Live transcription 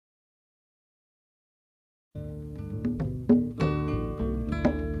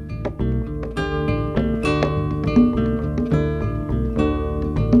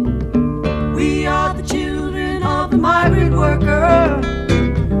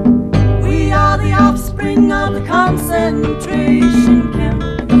concentration camp.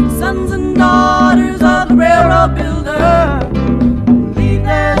 Sons and daughters of the railroad builder leave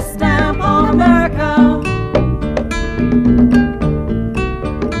their stamp on America.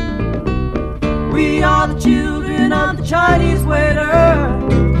 We are the children of the Chinese waiter,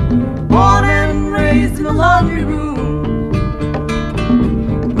 born and raised in the laundry room.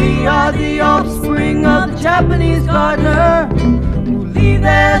 We are the offspring of the Japanese gardener who leave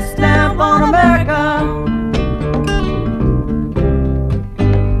their stamp on America.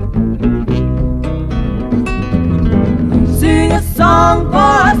 Sing a song for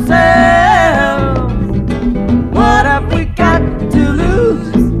ourselves. What have we got to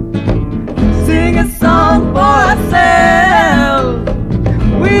lose? Sing a song for ourselves.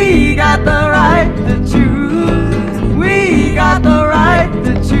 We got the right to choose. We got the right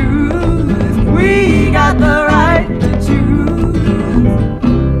to choose. We got the right to choose.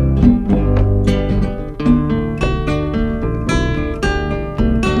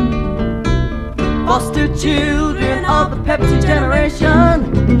 Foster children of the Pepsi generation,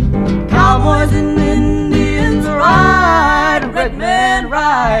 cowboys and Indians ride, red men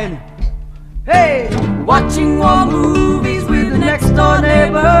ride. Hey, watching war movies with the next door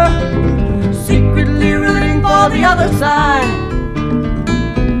neighbor, secretly rooting for the other side.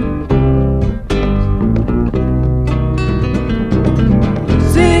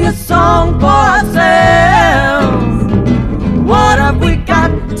 Sing a song for ourselves. What have we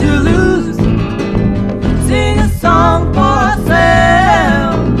got to lose? Sing a song for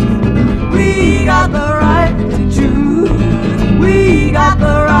ourselves. We got the right to choose. We got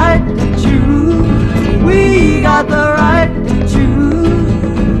the right to choose. We got the right to choose.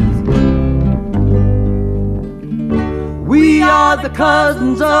 We are the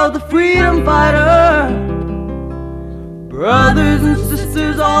cousins of the freedom fighter, brothers and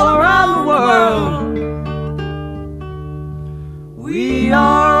sisters all around the world. We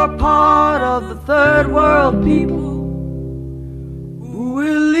are a part of the third world people who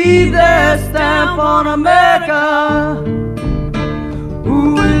will leave their stamp on America.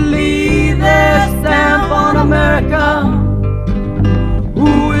 Who will leave their stamp on America? Who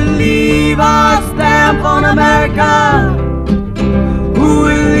will leave our stamp on America? Who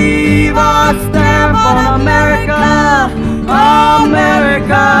will leave our stamp on America?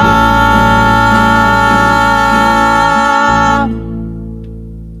 America.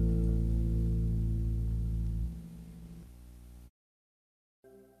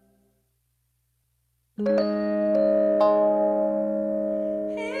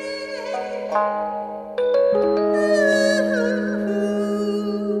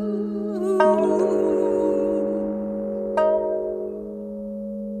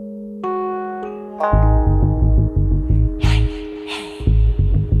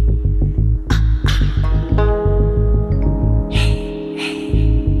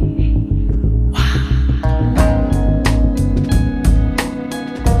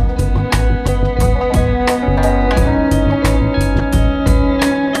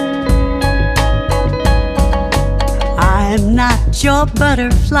 Your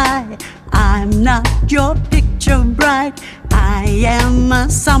butterfly, I'm not your picture bride. I am a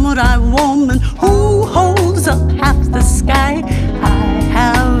samurai woman who holds up half the sky. I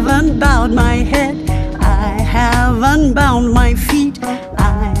haven't bowed my head, I haven't bound my feet,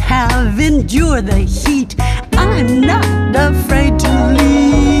 I have endured the heat. I'm not afraid to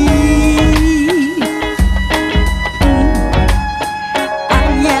leave.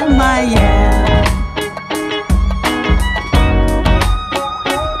 I am.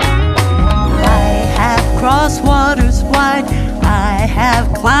 Crossed waters wide, I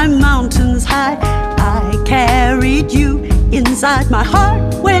have climbed mountains high. I carried you inside my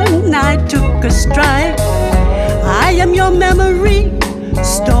heart when I took a stride. I am your memory,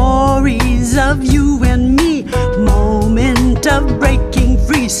 stories of you and me, moment of breaking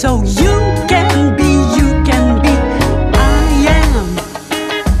free, so you can be, you can be.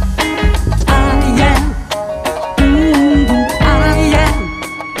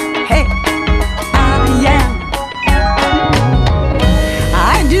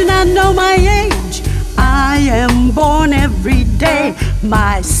 Born every day,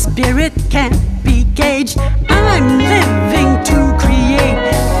 my spirit can't be gauged. I'm living to create.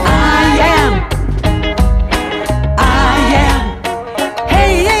 I am.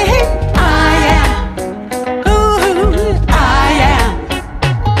 Hey, hey, hey, I am. Ooh, I am.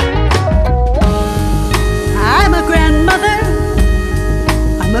 I'm a grandmother,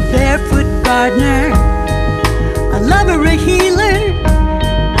 I'm a barefoot gardener, a lover, a healer,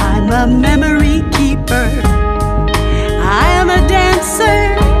 I'm a memory keeper. I am a dancer,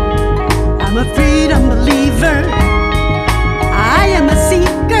 I'm a freedom believer,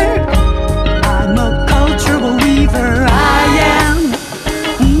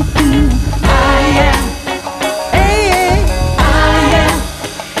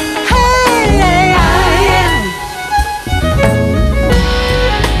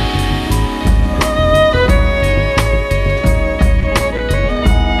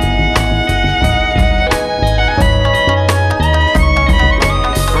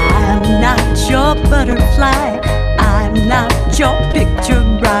 butterfly. I'm not your picture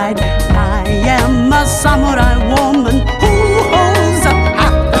bride. I am a samurai woman who holds up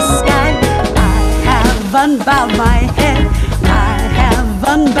half the sky. I have unbowed my head. I have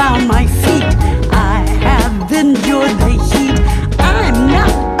unbound my feet. I have endured the heat. I'm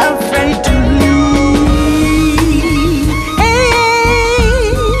not afraid to lead.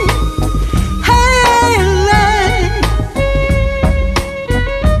 Hey, hey,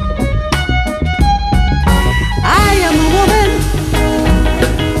 I am a woman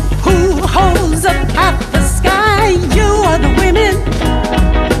who holds up half the sky. You are the women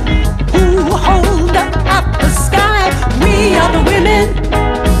who hold up half the sky. We are the women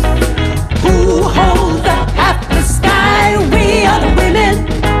who hold up half the sky. We are the women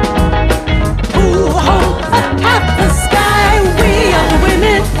who hold up half the sky. We are the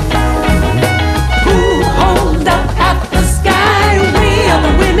women who hold up half the sky. We are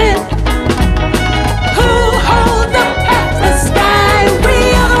the women who hold up half the sky. We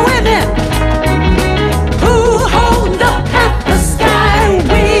are the women who hold up half the sky.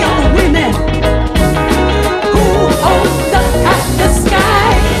 We are the women who hold up half the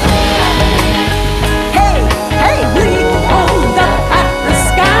sky. Hey, hey, we hold up half the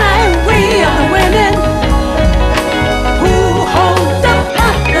sky. We are the women who hold up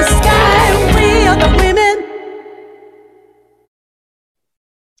half the sky. We are the women.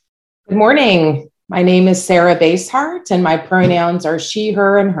 Good morning. My name is Sarah Basehart, and my pronouns are she,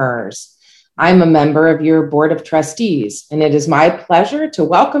 her, and hers. I'm a member of your Board of Trustees, and it is my pleasure to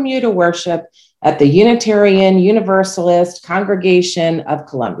welcome you to worship at the Unitarian Universalist Congregation of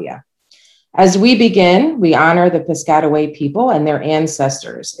Columbia. As we begin, we honor the Piscataway people and their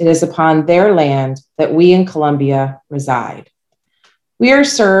ancestors. It is upon their land that we in Columbia reside. We are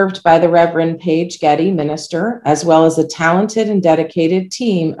served by the Reverend Paige, Getty, minister, as well as a talented and dedicated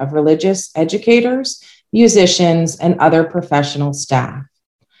team of religious educators, musicians, and other professional staff.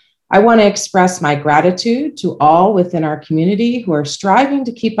 I want to express my gratitude to all within our community who are striving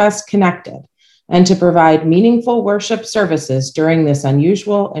to keep us connected and to provide meaningful worship services during this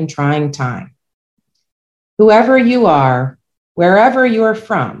unusual and trying time. Whoever you are, wherever you are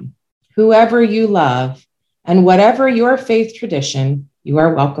from, whoever you love, and whatever your faith tradition, you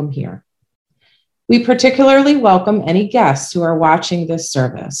are welcome here. We particularly welcome any guests who are watching this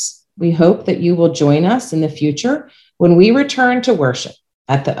service. We hope that you will join us in the future when we return to worship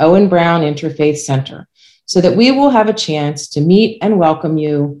at the Owen Brown Interfaith Center so that we will have a chance to meet and welcome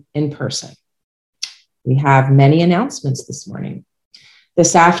you in person. We have many announcements this morning.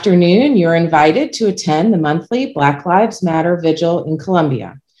 This afternoon, you're invited to attend the monthly Black Lives Matter Vigil in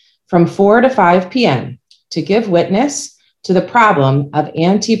Columbia from 4 to 5 p.m. to give witness to the problem of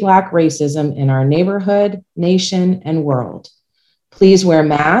anti-Black racism in our neighborhood, nation, and world. Please wear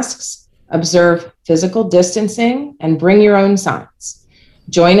masks, observe physical distancing, and bring your own signs.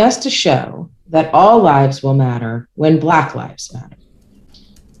 Join us to show that all lives will matter when Black lives matter.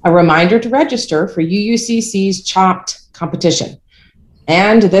 A reminder to register for UUCC's Chopped competition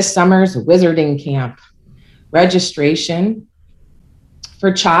and this summer's Wizarding Camp. Registration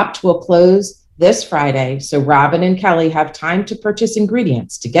for Chopped will close this Friday, so Robin and Kelly have time to purchase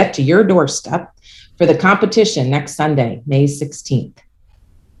ingredients to get to your doorstep for the competition next Sunday, May 16th.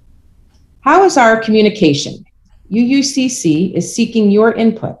 How is our communication? UUCC is seeking your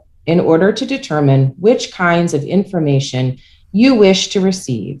input in order to determine which kinds of information you wish to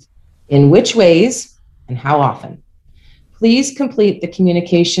receive, in which ways, and how often. Please complete the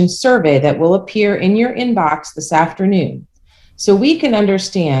communication survey that will appear in your inbox this afternoon so we can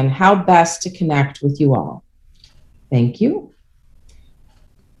understand how best to connect with you all. Thank you.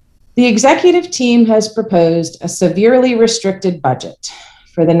 The executive team has proposed a severely restricted budget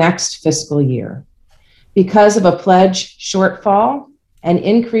for the next fiscal year. Because of a pledge shortfall and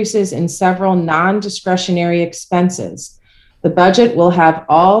increases in several non-discretionary expenses, the budget will have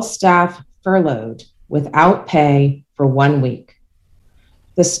all staff furloughed without pay for 1 week.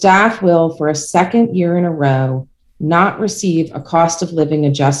 The staff will, for a second year in a row, not receive a cost of living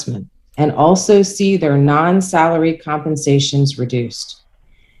adjustment and also see their non-salary compensations reduced.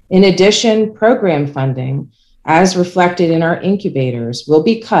 In addition, program funding, as reflected in our incubators, will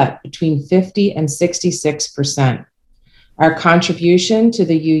be cut between 50 and 66%. Our contribution to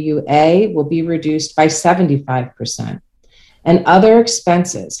the UUA will be reduced by 75%, and other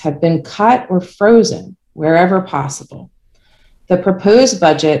expenses have been cut or frozen wherever possible. The proposed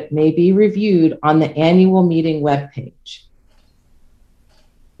budget may be reviewed on the annual meeting webpage.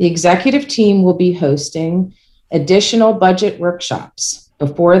 The executive team will be hosting additional budget workshops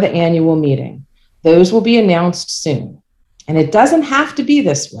before the annual meeting. Those will be announced soon. And it doesn't have to be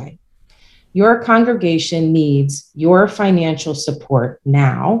this way. Your congregation needs your financial support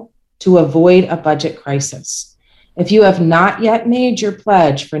now to avoid a budget crisis. If you have not yet made your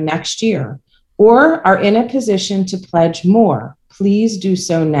pledge for next year or are in a position to pledge more, please do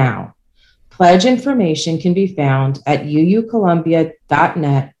so now. Pledge information can be found at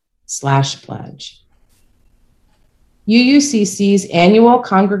uucolumbia.net/pledge. UUCC's annual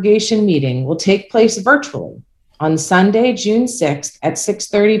congregation meeting will take place virtually on Sunday, June 6th at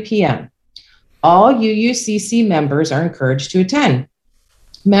 6:30 p.m. All UUCC members are encouraged to attend.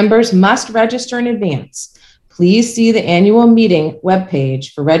 Members must register in advance. Please see the annual meeting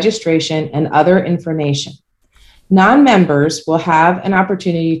webpage for registration and other information. Non-members will have an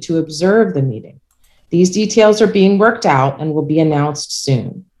opportunity to observe the meeting. These details are being worked out and will be announced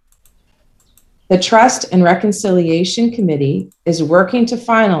soon. The Trust and Reconciliation Committee is working to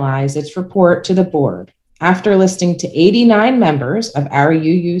finalize its report to the board after listening to 89 members of our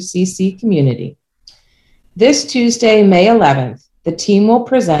UUCC community. This Tuesday, May 11th, the team will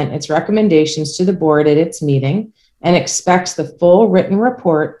present its recommendations to the board at its meeting and expects the full written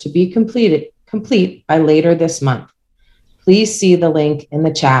report to be complete by later this month. Please see the link in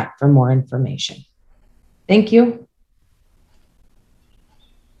the chat for more information. Thank you.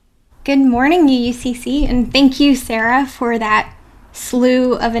 Good morning, UUCC, and thank you, Sarah, for that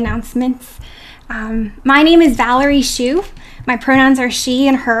slew of announcements. My name is Valerie Hsu. My pronouns are she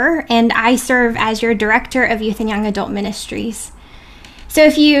and her, and I serve as your Director of Youth and Young Adult Ministries. So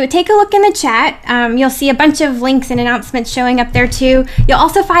if you take a look in the chat, you'll see a bunch of links and announcements showing up there too. You'll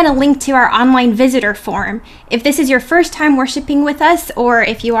also find a link to our online visitor form. If this is your first time worshiping with us, or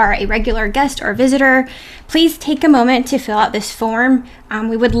if you are a regular guest or visitor, please take a moment to fill out this form.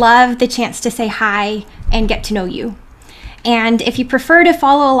 We would love the chance to say hi and get to know you. And if you prefer to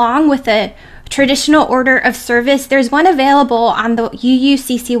follow along with a traditional order of service, there's one available on the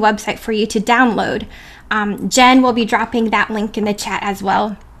UUCC website for you to download. Jen will be dropping that link in the chat as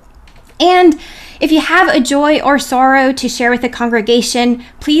well. And if you have a joy or sorrow to share with the congregation,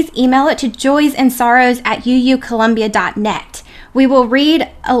 please email it to joysandsorrows@uucolumbia.net. We will read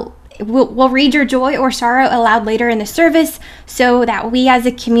we'll read your joy or sorrow aloud later in the service so that we as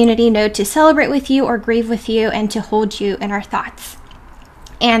a community know to celebrate with you or grieve with you and to hold you in our thoughts.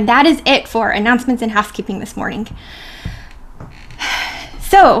 And that is it for announcements and housekeeping this morning.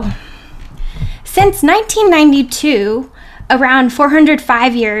 So, since 1992, around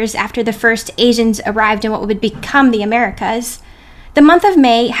 405 years after the first Asians arrived in what would become the Americas, the month of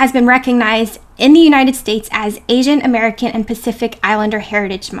May has been recognized in the United States as Asian American and Pacific Islander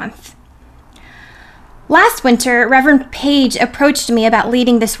Heritage Month. Last winter, Reverend Paige approached me about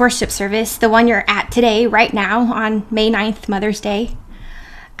leading this worship service, the one you're at today, right now, on May 9th, Mother's Day.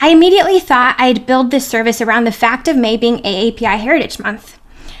 I immediately thought I'd build this service around the fact of May being AAPI Heritage Month.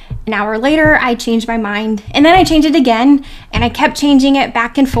 An hour later, I changed my mind, and then I changed it again, and I kept changing it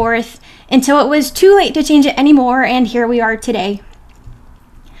back and forth until it was too late to change it anymore, and here we are today.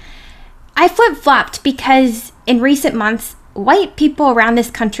 I flip-flopped because in recent months, white people around this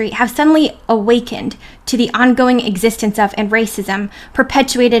country have suddenly awakened to the ongoing existence of and racism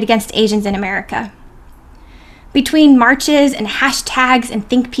perpetuated against Asians in America. Between marches and hashtags and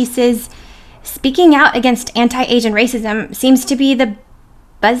think pieces, speaking out against anti-Asian racism seems to be the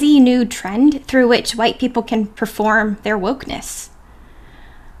buzzy new trend through which white people can perform their wokeness.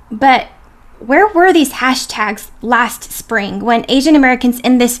 But where were these hashtags last spring when Asian Americans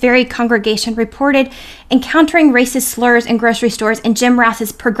in this very congregation reported encountering racist slurs in grocery stores in Jim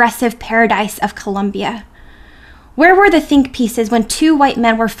Rouse's progressive paradise of Columbia? Where were the think pieces when 2 white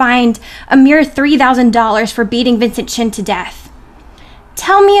men were fined a mere $3,000 for beating Vincent Chin to death?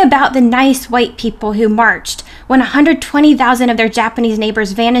 Tell me about the nice white people who marched when 120,000 of their Japanese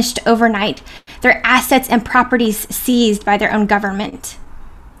neighbors vanished overnight, their assets and properties seized by their own government.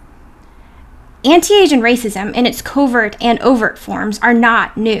 Anti-Asian racism in its covert and overt forms are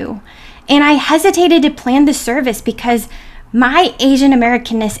not new, and I hesitated to plan this service because my Asian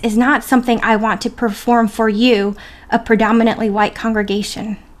Americanness is not something I want to perform for you, a predominantly white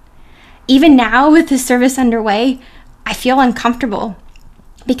congregation. Even now, with the service underway, I feel uncomfortable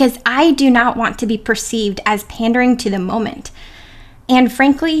because I do not want to be perceived as pandering to the moment. And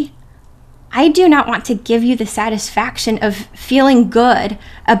frankly, I do not want to give you the satisfaction of feeling good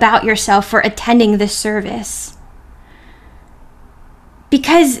about yourself for attending this service.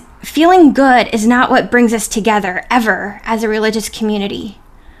 Because feeling good is not what brings us together, ever, as a religious community.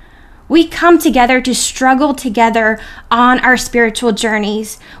 We come together to struggle together on our spiritual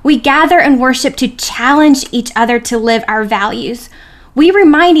journeys. We gather and worship to challenge each other to live our values. We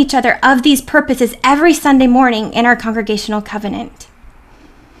remind each other of these purposes every Sunday morning in our congregational covenant.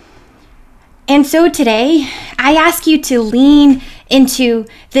 And so today, I ask you to lean into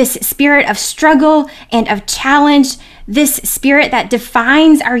this spirit of struggle and of challenge, this spirit that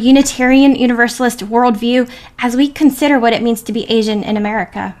defines our Unitarian Universalist worldview as we consider what it means to be Asian in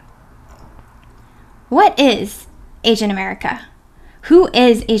America. What is Asian America? Who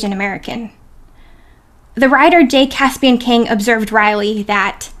is Asian American? The writer J. Caspian King observed wryly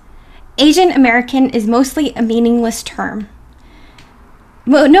that Asian American is mostly a meaningless term.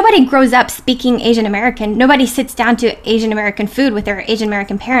 Well, nobody grows up speaking Asian American. Nobody sits down to Asian American food with their Asian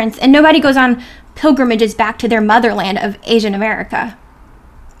American parents, and nobody goes on pilgrimages back to their motherland of Asian America.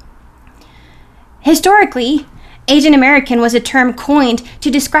 Historically, Asian American was a term coined to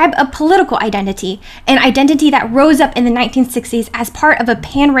describe a political identity, an identity that rose up in the 1960s as part of a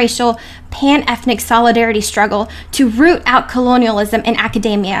pan-racial, pan-ethnic solidarity struggle to root out colonialism in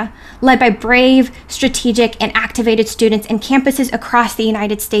academia, led by brave, strategic, and activated students in campuses across the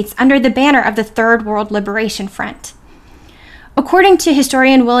United States under the banner of the Third World Liberation Front. According to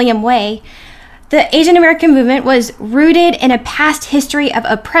historian William Way, the Asian American movement was rooted in a past history of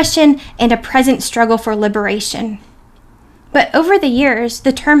oppression and a present struggle for liberation. But over the years,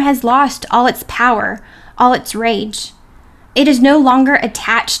 the term has lost all its power, all its rage. It is no longer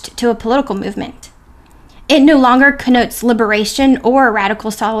attached to a political movement. It no longer connotes liberation or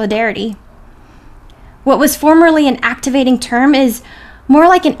radical solidarity. What was formerly an activating term is more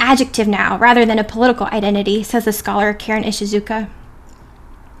like an adjective now rather than a political identity, says the scholar Karen Ishizuka.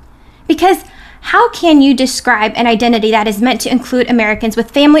 Because how can you describe an identity that is meant to include Americans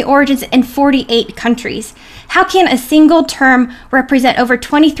with family origins in 48 countries? How can a single term represent over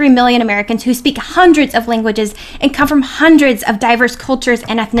 23 million Americans who speak hundreds of languages and come from hundreds of diverse cultures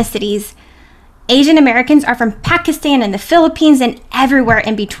and ethnicities? Asian Americans are from Pakistan and the Philippines and everywhere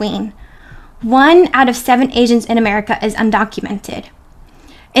in between. 1 out of 7 Asians in America is undocumented.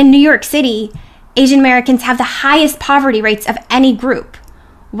 In New York City, Asian Americans have the highest poverty rates of any group,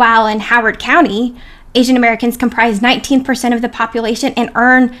 while in Howard County, Asian Americans comprise 19% of the population and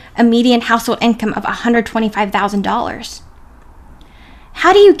earn a median household income of $125,000.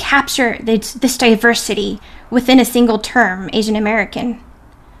 How do you capture this diversity within a single term, Asian American?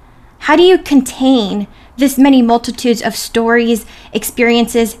 How do you contain this many multitudes of stories,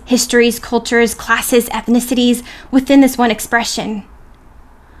 experiences, histories, cultures, classes, ethnicities within this one expression?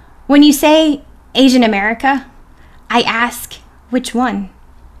 When you say Asian America, I ask, which one?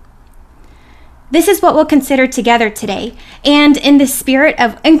 This is what we'll consider together today. And in the spirit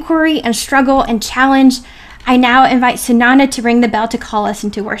of inquiry and struggle and challenge, I now invite Sunanda to ring the bell to call us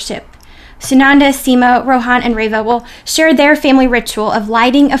into worship. Sunanda, Seema, Rohan, and Reva will share their family ritual of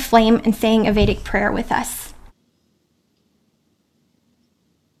lighting a flame and saying a Vedic prayer with us.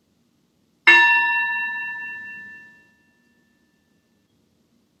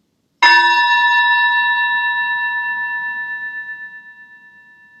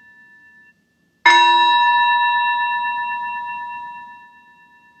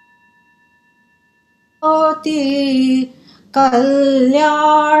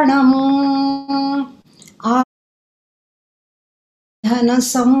 कल्याणम् धन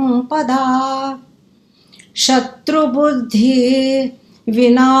संपदा शत्रुबुद्धि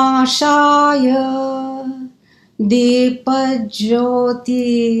विनाशाय दीपज्योति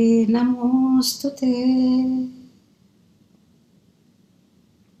नमोस्तुते.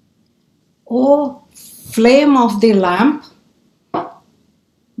 O flame of the lamp,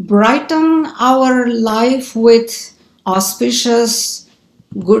 brighten our life with auspicious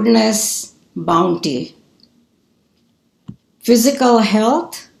goodness, bounty, physical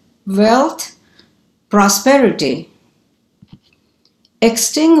health, wealth, prosperity.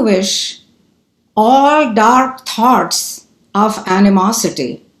 Extinguish all dark thoughts of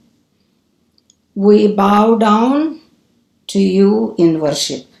animosity. We bow down to you in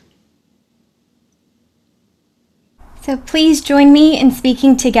worship. So please join me in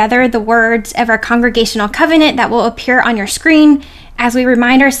speaking together the words of our congregational covenant that will appear on your screen as we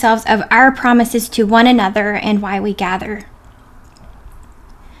remind ourselves of our promises to one another and why we gather.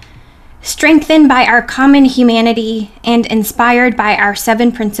 Strengthened by our common humanity and inspired by our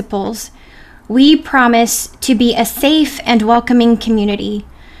 7 principles, we promise to be a safe and welcoming community,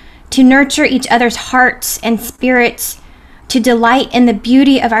 to nurture each other's hearts and spirits, to delight in the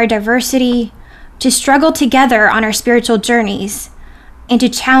beauty of our diversity, to struggle together on our spiritual journeys, and to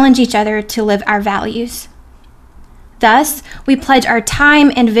challenge each other to live our values. Thus, we pledge our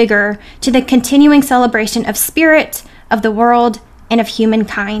time and vigor to the continuing celebration of spirit, of the world, and of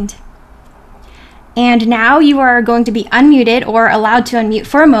humankind. And now you are going to be unmuted or allowed to unmute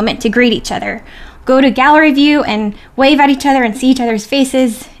for a moment to greet each other. go to gallery view and wave at each other and see each other's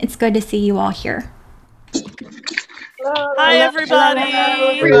faces. It's good to see you all here. Hi, everybody.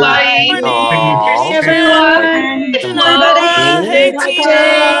 Everybody. Morning. Everyone. Tina. Hey,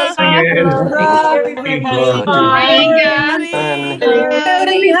 Tina. Hello, Inga.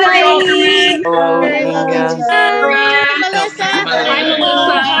 Melissa. Hi,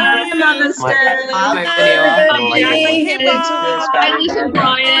 Melissa. Hi, Melissa. Hi, Hey, Bob. Hi, Liz and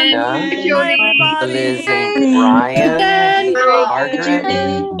Brian. Hi, everybody. Liz and Brian. Margaret.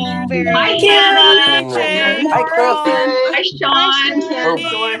 Hi, Tina. Jane. Hi, Chris. Hi, Sean.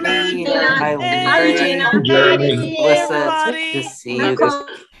 Opie. Hi, Larry. Jeremy. Melissa, it's good to see you.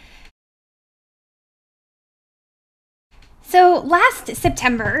 So last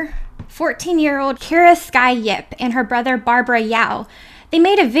September, 14-year-old Kira Sky Yip and her brother Barbara Yao, they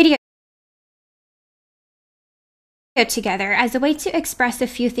made a video together as a way to express a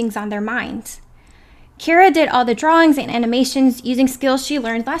few things on their minds. Kira did all the drawings and animations using skills she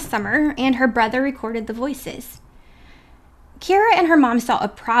learned last summer, and her brother recorded the voices. Kira and her mom saw a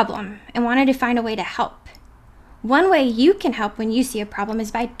problem and wanted to find a way to help. One way you can help when you see a problem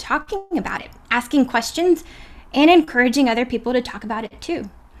is by talking about it, asking questions, and encouraging other people to talk about it too.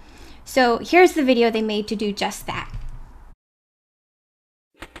 So here's the video they made to do just that.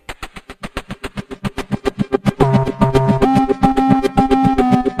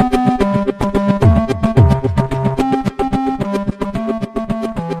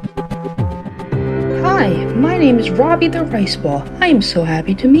 Hi, my name is Robbie the Rice Ball. I am so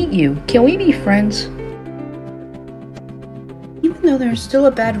happy to meet you. Can we be friends? Even though there's still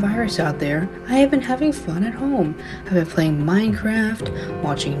a bad virus out there, I have been having fun at home. I've been playing Minecraft,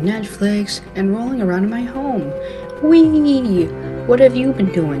 watching Netflix, and rolling around in my home. Whee! What have you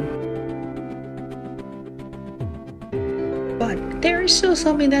been doing? But there is still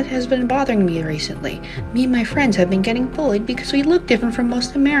something that has been bothering me recently. Me and my friends have been getting bullied because we look different from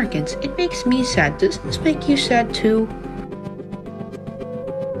most Americans. It makes me sad. Does this make you sad too?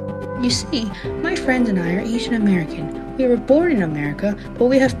 You see, my friends and I are Asian American. We were born in America, but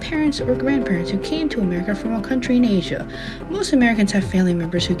we have parents or grandparents who came to America from a country in Asia. Most Americans have family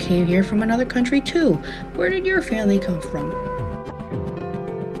members who came here from another country too. Where did your family come from?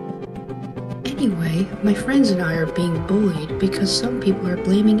 Anyway, my friends and I are being bullied because some people are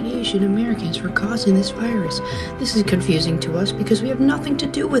blaming Asian Americans for causing this virus. This is confusing to us because we have nothing to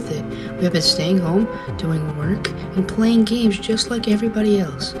do with it. We have been staying home, doing work, and playing games just like everybody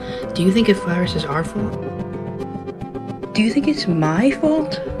else. Do you think a virus is our fault? Do you think it's my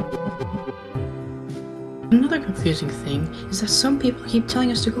fault? Another confusing thing is that some people keep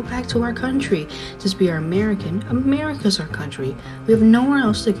telling us to go back to our country. Since we are American, America's our country. We have nowhere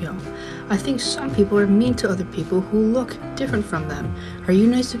else to go. I think some people are mean to other people who look different from them. Are you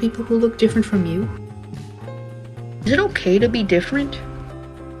nice to people who look different from you? Is it okay to be different?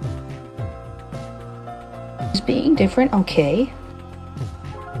 Is being different okay?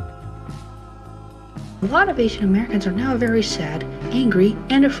 A lot of Asian Americans are now very sad, angry,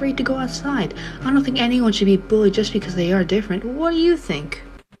 and afraid to go outside. I don't think anyone should be bullied just because they are different. What do you think?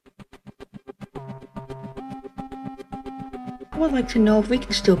 I would like to know if we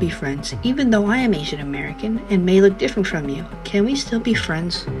can still be friends, even though I am Asian American and may look different from you. Can we still be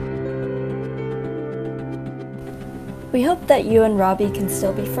friends? We hope that you and Robbie can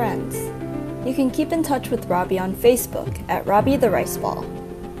still be friends. You can keep in touch with Robbie on Facebook at Robbie the Rice Ball.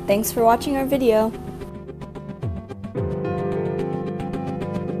 Thanks for watching our video.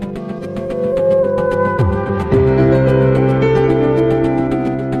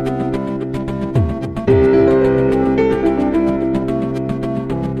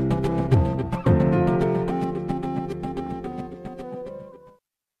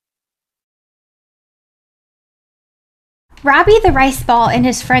 Robbie the Rice Ball and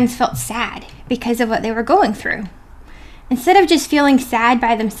his friends felt sad because of what they were going through. Instead of just feeling sad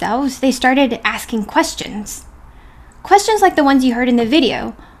by themselves, they started asking questions. Questions like the ones you heard in the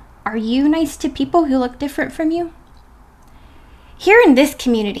video. Are you nice to people who look different from you? Here in this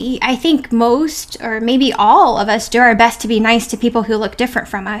community, I think most, or maybe all of us do our best to be nice to people who look different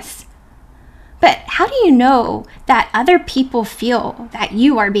from us. But how do you know that other people feel that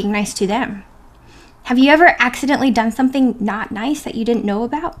you are being nice to them? Have you ever accidentally done something not nice that you didn't know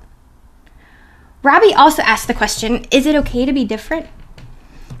about? Robbie also asked the question, is it okay to be different?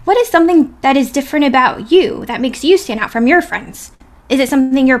 What is something that is different about you that makes you stand out from your friends? Is it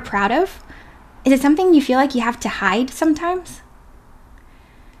something you're proud of? Is it something you feel like you have to hide sometimes?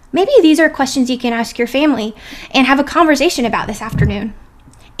 Maybe these are questions you can ask your family and have a conversation about this afternoon.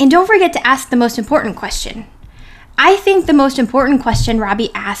 And don't forget to ask the most important question. I think the most important question Robbie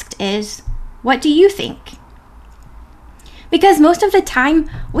asked is, What do you think? Because most of the time,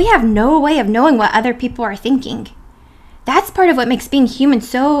 we have no way of knowing what other people are thinking. That's part of what makes being human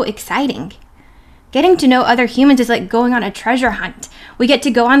so exciting. Getting to know other humans is like going on a treasure hunt. We get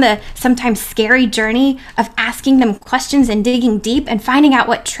to go on the sometimes scary journey of asking them questions and digging deep and finding out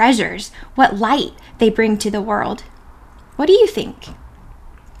what treasures, what light they bring to the world. What do you think?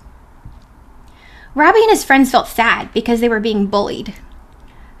 Robbie and his friends felt sad because they were being bullied.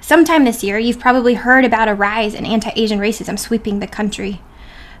 Sometime this year, you've probably heard about a rise in anti-Asian racism sweeping the country.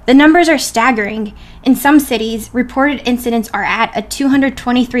 The numbers are staggering. In some cities, reported incidents are at a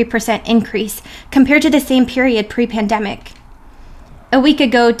 223% increase compared to the same period pre-pandemic. A week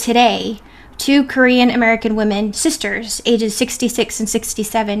ago today, 2 Korean American women, sisters, ages 66 and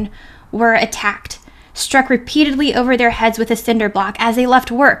 67, were attacked, struck repeatedly over their heads with a cinder block as they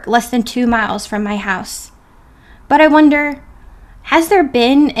left work less than 2 miles from my house. But I wonder, has there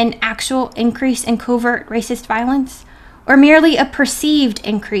been an actual increase in covert racist violence? Or merely a perceived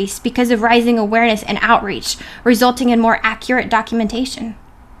increase because of rising awareness and outreach, resulting in more accurate documentation?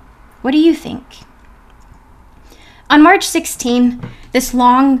 What do you think? On March 16, this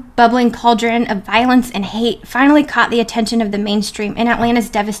long, bubbling cauldron of violence and hate finally caught the attention of the mainstream in Atlanta's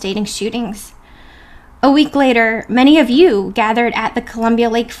devastating shootings. A week later, many of you gathered at the Columbia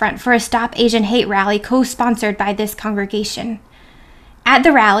Lakefront for a Stop Asian Hate rally co-sponsored by this congregation. At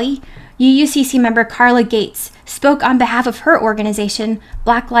the rally, UUCC member Carla Gates spoke on behalf of her organization,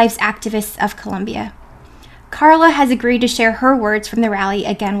 Black Lives Activists of Columbia. Carla has agreed to share her words from the rally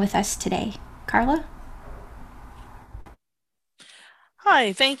again with us today. Carla?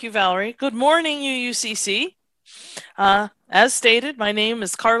 Hi, thank you, Valerie. Good morning, UUCC. As stated, my name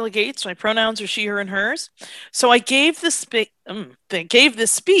is Carla Gates. My pronouns are she, her, and hers. So I gave this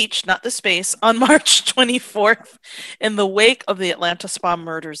speech, not the space, on March 24th in the wake of the Atlanta spa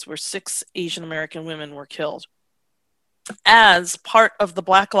murders where 6 Asian American women were killed. As part of the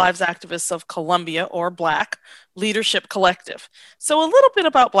Black Lives Activists of Columbia, or BLAC, Leadership Collective. So a little bit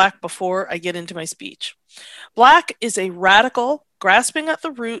about BLAC before I get into my speech. BLAC is a radical, grasping at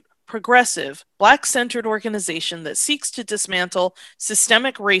the root, progressive, Black-centered organization that seeks to dismantle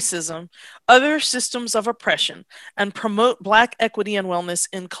systemic racism, other systems of oppression, and promote Black equity and wellness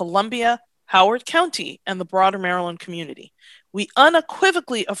in Columbia, Howard County, and the broader Maryland community. We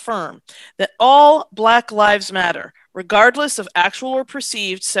unequivocally affirm that all Black lives matter, regardless of actual or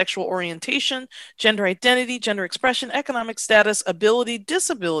perceived sexual orientation, gender identity, gender expression, economic status, ability,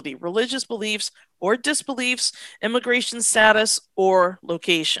 disability, religious beliefs or disbeliefs, immigration status, or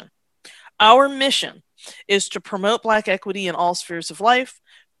location. Our mission is to promote Black equity in all spheres of life,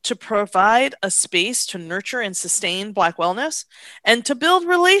 to provide a space to nurture and sustain Black wellness, and to build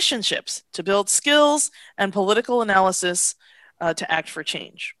relationships, to build skills and political analysis to act for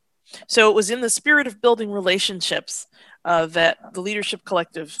change. So it was in the spirit of building relationships that the Leadership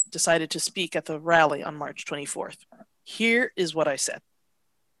Collective decided to speak at the rally on March 24th. Here is what I said.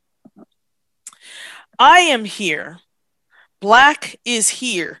 I am here, Black is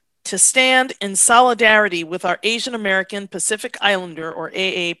here, to stand in solidarity with our Asian American Pacific Islander, or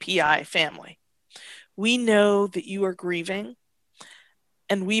AAPI, family. We know that you are grieving,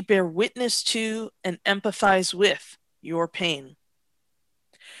 and we bear witness to and empathize with your pain.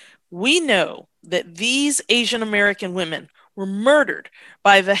 We know that these Asian American women were murdered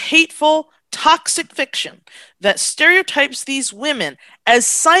by the hateful, toxic fiction that stereotypes these women as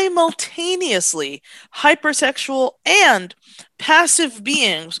simultaneously hypersexual and passive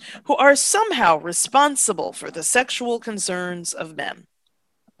beings who are somehow responsible for the sexual concerns of men.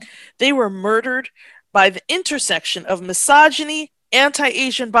 They were murdered by the intersection of misogyny,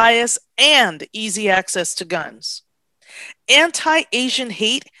 anti-Asian bias, and easy access to guns. Anti-Asian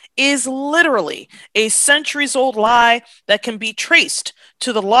hate is literally a centuries-old lie that can be traced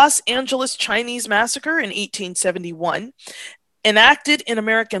to the Los Angeles Chinese massacre in 1871, enacted in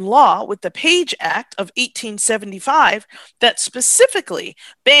American law with the Paige Act of 1875 that specifically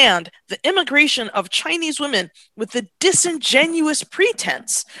banned the immigration of Chinese women with the disingenuous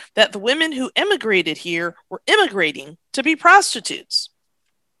pretense that the women who immigrated here were immigrating to be prostitutes.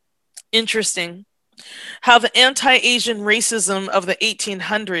 Interesting how the anti-Asian racism of the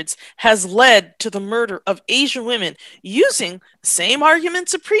 1800s has led to the murder of Asian women using the same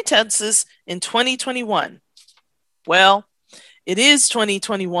arguments and pretenses in 2021. Well, it is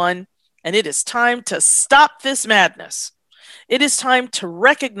 2021, and it is time to stop this madness. It is time to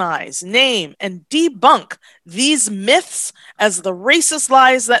recognize, name, and debunk these myths as the racist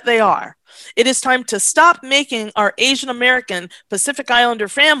lies that they are. It is time to stop making our Asian American Pacific Islander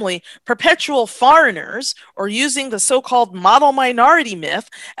family perpetual foreigners or using the so-called model minority myth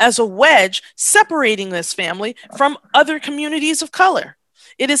as a wedge separating this family from other communities of color.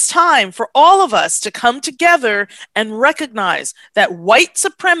 It is time for all of us to come together and recognize that white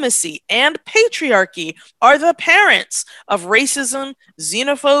supremacy and patriarchy are the parents of racism,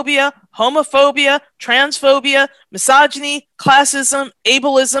 xenophobia, homophobia, transphobia, misogyny, classism,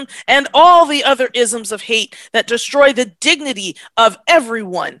 ableism, and all the other isms of hate that destroy the dignity of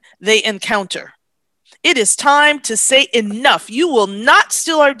everyone they encounter. It is time to say enough. You will not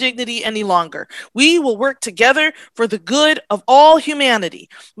steal our dignity any longer. We will work together for the good of all humanity.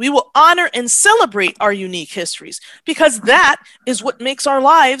 We will honor and celebrate our unique histories because that is what makes our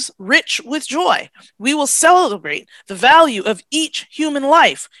lives rich with joy. We will celebrate the value of each human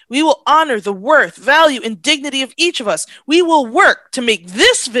life. We will honor the worth, value, and dignity of each of us. We will work to make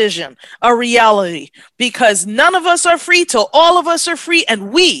this vision a reality because none of us are free till all of us are free,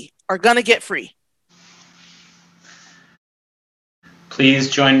 and we are going to get free. Please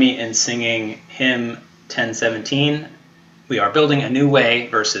join me in singing hymn 1017, We Are Building a New Way,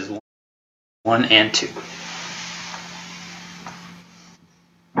 verses 1 and 2.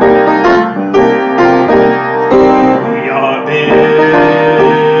 We are building a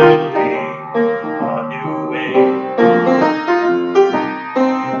new way.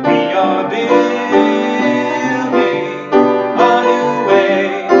 We are building a new way.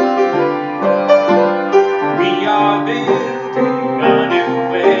 We are building a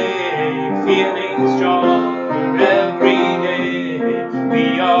new way, feeling stronger every day.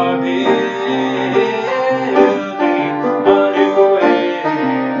 We are building a new way.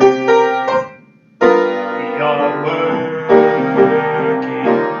 We are working to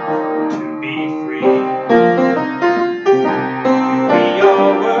be free. We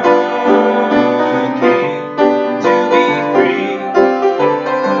are working to be free.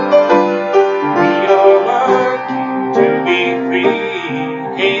 We are working to be free.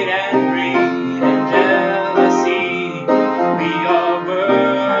 Hate and greed and jealousy. We are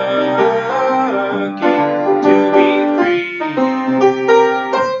working to be free.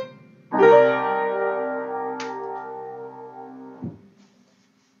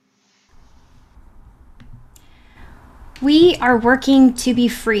 We are working to be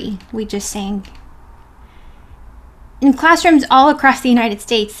free, we just sang. In classrooms all across the United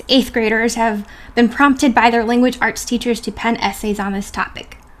States, 8th graders have been prompted by their language arts teachers to pen essays on this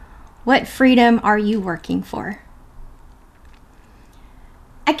topic. What freedom are you working for?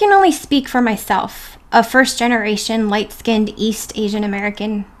 I can only speak for myself, a first-generation, light-skinned East Asian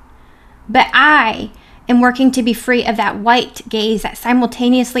American. But I am working to be free of that white gaze that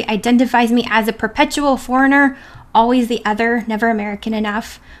simultaneously identifies me as a perpetual foreigner, always the other, never American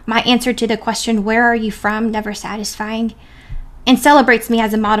enough, my answer to the question, where are you from, never satisfying, and celebrates me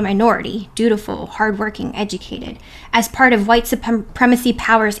as a model minority, dutiful, hardworking, educated, as part of white supremacy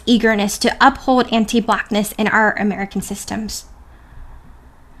power's eagerness to uphold anti-blackness in our American systems.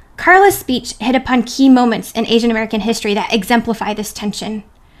 Carla's speech hit upon key moments in Asian American history that exemplify this tension.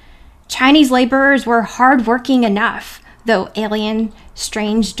 Chinese laborers were hardworking enough, though alien,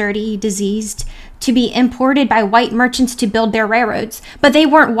 strange, dirty, diseased, to be imported by white merchants to build their railroads, but they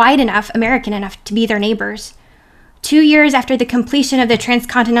weren't white enough, American enough to be their neighbors. 2 years after the completion of the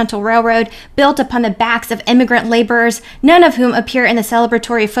Transcontinental Railroad, built upon the backs of immigrant laborers, none of whom appear in the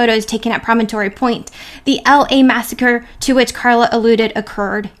celebratory photos taken at Promontory Point, the LA massacre to which Carla alluded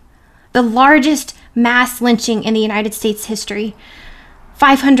occurred. The largest mass lynching in the United States history.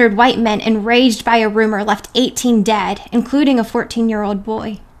 500 white men enraged by a rumor left 18 dead, including a 14-year-old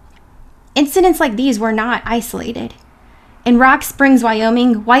boy. Incidents like these were not isolated. In Rock Springs,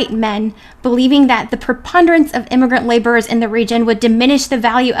 Wyoming, white men, believing that the preponderance of immigrant laborers in the region would diminish the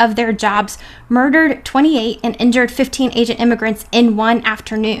value of their jobs, murdered 28 and injured 15 Asian immigrants in one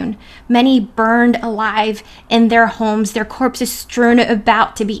afternoon. Many burned alive in their homes, their corpses strewn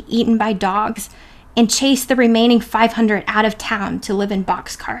about to be eaten by dogs, and chased the remaining 500 out of town to live in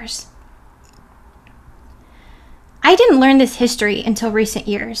boxcars. I didn't learn this history until recent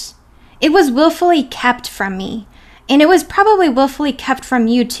years. It was willfully kept from me, and it was probably willfully kept from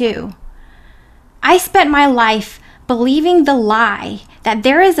you too. I spent my life believing the lie that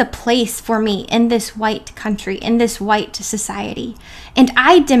there is a place for me in this white country, in this white society, and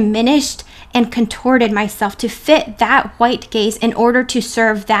I diminished and contorted myself to fit that white gaze in order to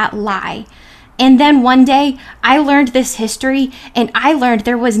serve that lie. And then one day, I learned this history, and I learned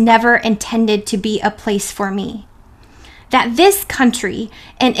there was never intended to be a place for me. that this country,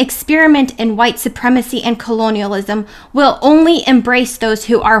 an experiment in white supremacy and colonialism, will only embrace those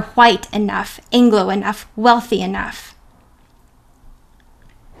who are white enough, Anglo enough, wealthy enough.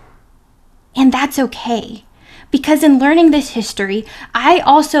 And that's okay. Because in learning this history, I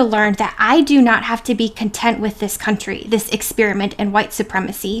also learned that I do not have to be content with this country, this experiment in white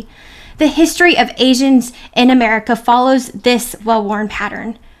supremacy. The history of Asians in America follows this well-worn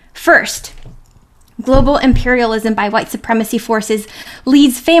pattern. First, global imperialism by white supremacy forces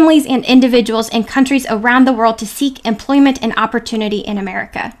leads families and individuals in countries around the world to seek employment and opportunity in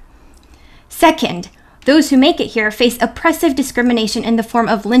America. Second, those who make it here face oppressive discrimination in the form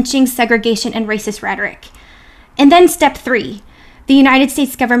of lynching, segregation, and racist rhetoric. And then step 3, the United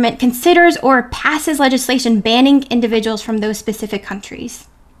States government considers or passes legislation banning individuals from those specific countries.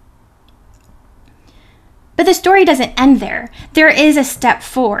 But the story doesn't end there. There is a step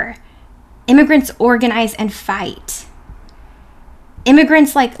 4. Immigrants organize and fight.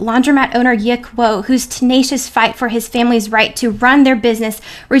 Immigrants like laundromat owner Ye Kuo, whose tenacious fight for his family's right to run their business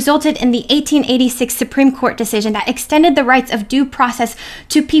resulted in the 1886 Supreme Court decision that extended the rights of due process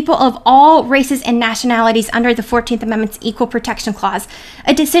to people of all races and nationalities under the 14th Amendment's Equal Protection Clause,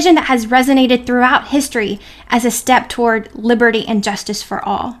 a decision that has resonated throughout history as a step toward liberty and justice for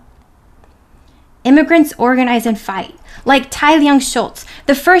all. Immigrants organize and fight, like Tai Leung Schultz,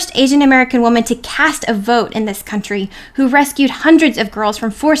 the first Asian American woman to cast a vote in this country, who rescued hundreds of girls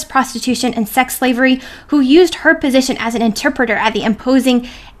from forced prostitution and sex slavery, who used her position as an interpreter at the imposing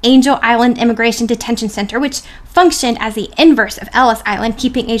Angel Island Immigration Detention Center, which functioned as the inverse of Ellis Island,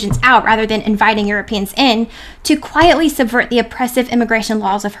 keeping Asians out rather than inviting Europeans in, to quietly subvert the oppressive immigration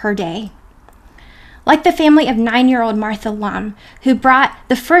laws of her day. Like the family of 9-year-old Martha Lam, who brought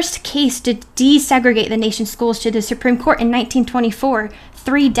the first case to desegregate the nation's schools to the Supreme Court in 1924,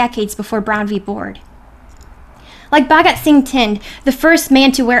 3 decades before Brown v. Board. Like Bhagat Singh Thind, the first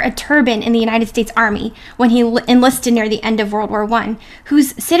man to wear a turban in the United States Army when he enlisted near the end of World War I,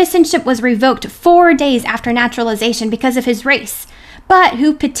 whose citizenship was revoked 4 days after naturalization because of his race, but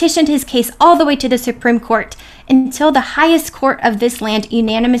who petitioned his case all the way to the Supreme Court until the highest court of this land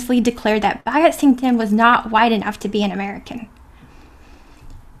unanimously declared that Bhagat Singh Thind was not white enough to be an American.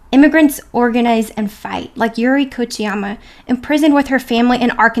 Immigrants organize and fight, like Yuri Kochiyama, imprisoned with her family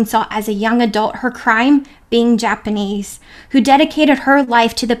in Arkansas as a young adult, her crime being Japanese, who dedicated her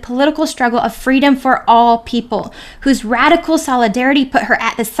life to the political struggle of freedom for all people, whose radical solidarity put her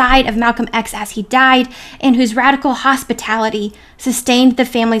at the side of Malcolm X as he died, and whose radical hospitality sustained the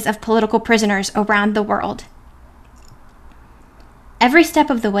families of political prisoners around the world. Every step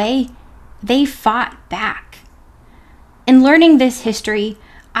of the way, they fought back. In learning this history,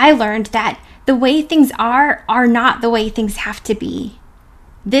 I learned that the way things are not the way things have to be.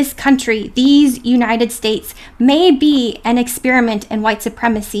 This country, these United States, may be an experiment in white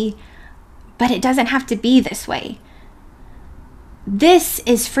supremacy, but it doesn't have to be this way. This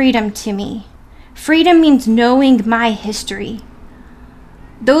is freedom to me. Freedom means knowing my history.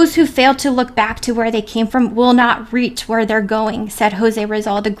 Those who fail to look back to where they came from will not reach where they're going, said Jose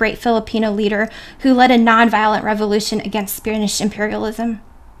Rizal, the great Filipino leader who led a nonviolent revolution against Spanish imperialism.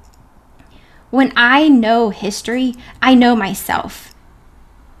 When I know history, I know myself.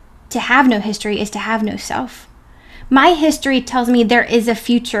 To have no history is to have no self. My history tells me there is a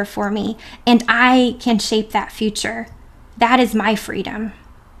future for me, and I can shape that future. That is my freedom.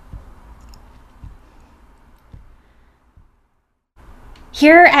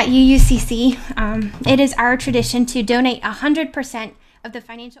 Here at UUCC, it is our tradition to donate 100% of the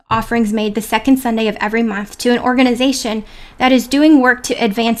financial offerings made the second Sunday of every month to an organization that is doing work to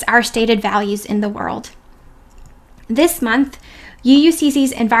advance our stated values in the world. This month,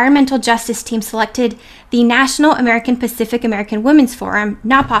 UUCC's environmental justice team selected the National American Pacific American Women's Forum,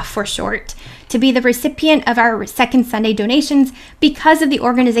 NAPAF for short, to be the recipient of our second Sunday donations because of the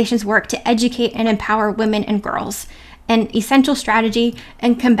organization's work to educate and empower women and girls, an essential strategy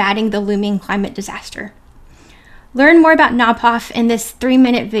in combating the looming climate disaster. Learn more about NAPAF in this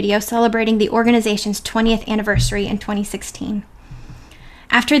 3-minute video celebrating the organization's 20th anniversary in 2016.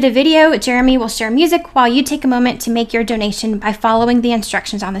 After the video, Jeremy will share music while you take a moment to make your donation by following the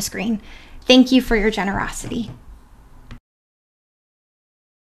instructions on the screen. Thank you for your generosity.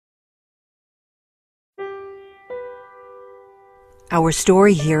 Our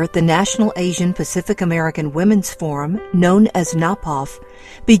story here at the National Asian Pacific American Women's Forum, known as NAPAF,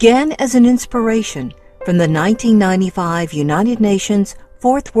 began as an inspiration from the 1995 United Nations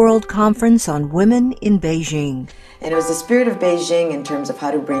Fourth World Conference on Women in Beijing. And it was the spirit of Beijing in terms of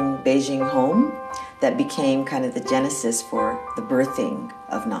how to bring Beijing home that became kind of the genesis for the birthing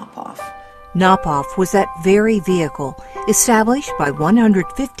of NAPAF. NAPOF was that very vehicle established by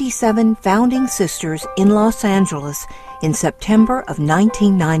 157 founding sisters in Los Angeles in September of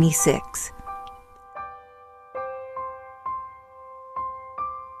 1996.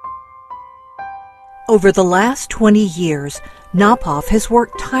 Over the last 20 years, NAPOF has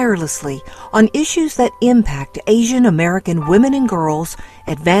worked tirelessly on issues that impact Asian American women and girls,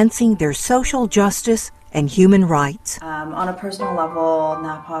 advancing their social justice and human rights. On a personal level,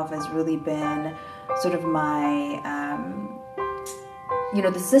 NAPOF has really been sort of my,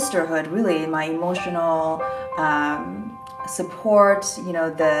 the sisterhood, really, my emotional support,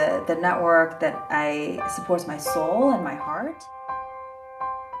 the network that supports my soul and my heart.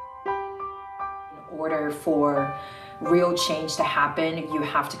 In order for real change to happen, you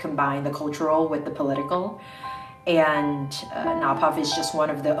have to combine the cultural with the political. And NAPOF is just one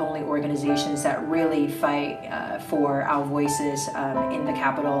of the only organizations that really fight for our voices in the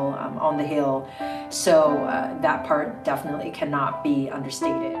Capitol, on the Hill. So that part definitely cannot be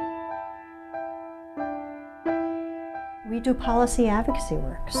understated. We do policy advocacy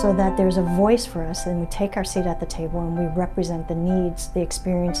work so that there's a voice for us, and we take our seat at the table and we represent the needs, the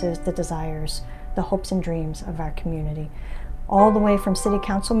experiences, the desires, the hopes and dreams of our community. All the way from city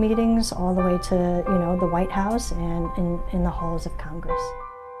council meetings, all the way to, the White House and in the halls of Congress.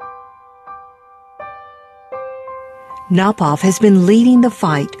 NAPOF has been leading the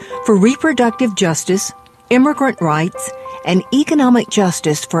fight for reproductive justice, immigrant rights, and economic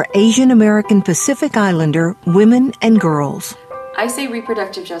justice for Asian American Pacific Islander women and girls. I say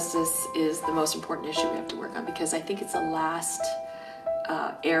reproductive justice is the most important issue we have to work on, because I think it's the last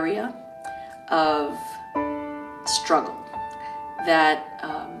area of struggle that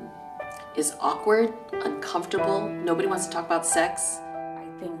is awkward, uncomfortable. Nobody wants to talk about sex. I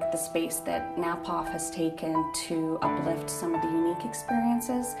think the space that NAPOF has taken to uplift some of the unique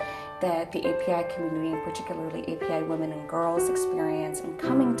experiences that the API community, and particularly API women and girls, experience in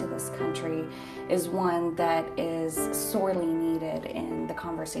coming to this country is one that is sorely needed in the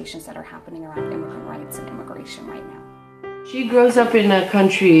conversations that are happening around immigrant rights and immigration right now. She grows up in a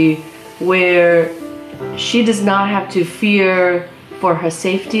country where she does not have to fear for her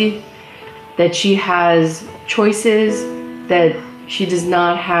safety, that she has choices, that she does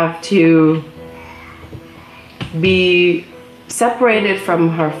not have to be separated from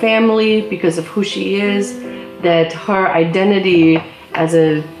her family because of who she is, that her identity as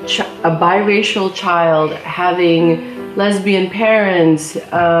a biracial child, having lesbian parents,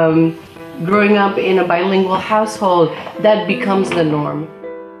 growing up in a bilingual household, that becomes the norm.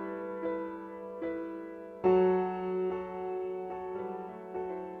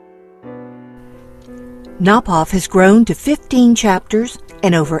 NAPOF has grown to 15 chapters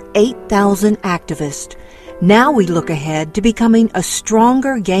and over 8,000 activists. Now we look ahead to becoming a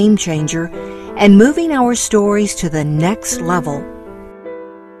stronger game changer and moving our stories to the next level.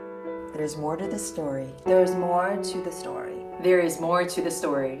 There's more to the story. There's more to the story. There is more to the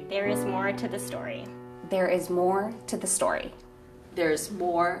story. There is more to the story. There is more to the story. There's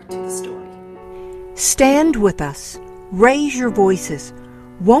more to the story. Stand with us. Raise your voices.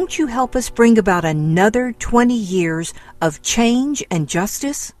 Won't you help us bring about another 20 years of change and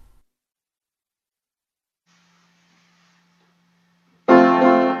justice?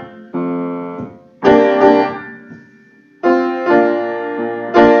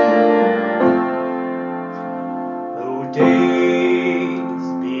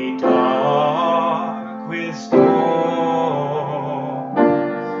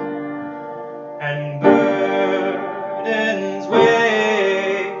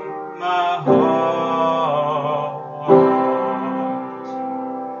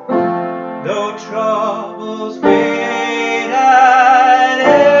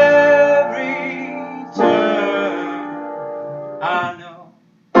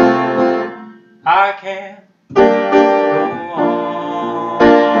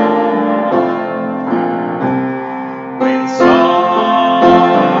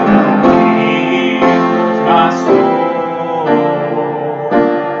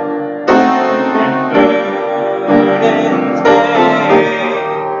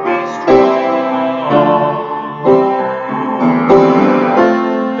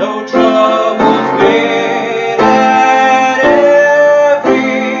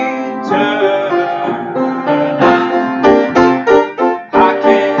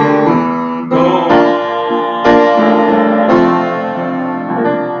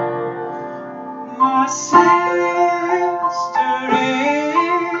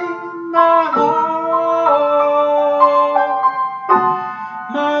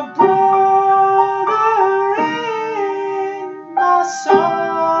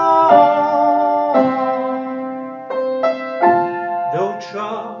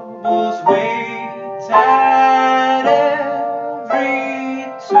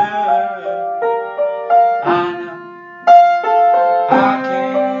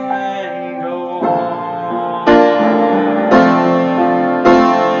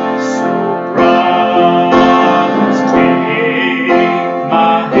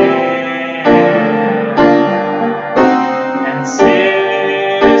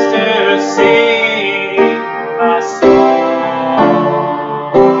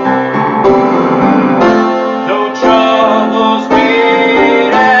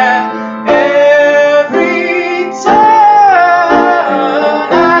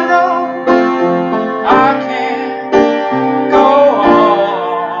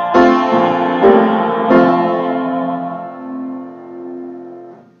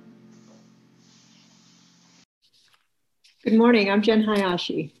 Good morning, I'm Jen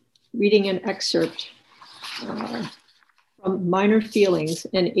Hayashi, reading an excerpt from Minor Feelings,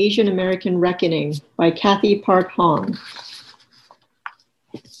 An Asian American Reckoning by Kathy Park Hong.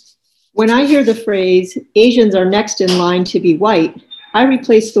 When I hear the phrase, Asians are next in line to be white, I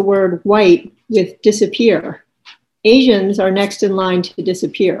replace the word white with disappear. Asians are next in line to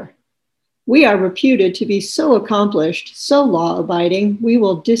disappear. We are reputed to be so accomplished, so law-abiding, we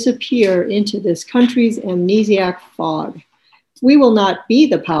will disappear into this country's amnesiac fog. We will not be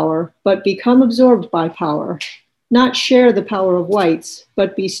the power, but become absorbed by power, not share the power of whites,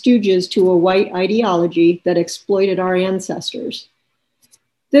 but be stooges to a white ideology that exploited our ancestors.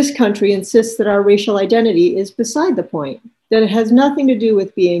 This country insists that our racial identity is beside the point, that it has nothing to do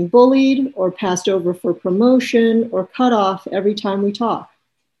with being bullied or passed over for promotion or cut off every time we talk.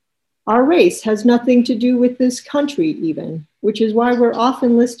 Our race has nothing to do with this country even, which is why we're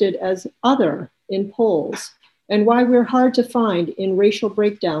often listed as other in polls, and why we're hard to find in racial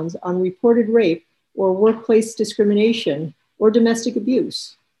breakdowns on reported rape or workplace discrimination or domestic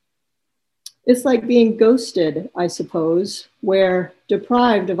abuse. It's like being ghosted, I suppose, where,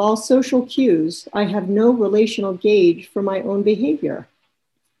 deprived of all social cues, I have no relational gauge for my own behavior.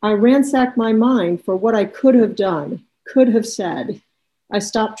 I ransack my mind for what I could have done, could have said. I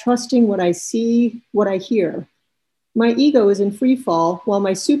stop trusting what I see, what I hear. My ego is in free fall while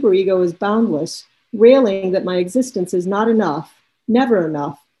my superego is boundless, railing that my existence is not enough, never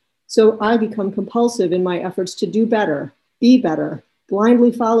enough. So I become compulsive in my efforts to do better, be better, blindly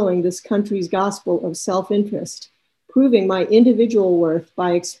following this country's gospel of self-interest, proving my individual worth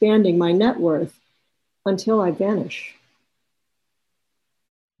by expanding my net worth until I vanish.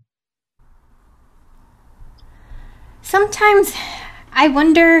 Sometimes I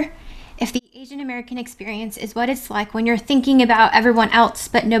wonder if the Asian American experience is what it's like when you're thinking about everyone else,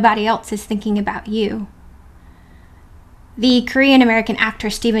 but nobody else is thinking about you. The Korean American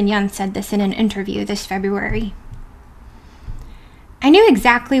actor Steven Yeun said this in an interview this February. I knew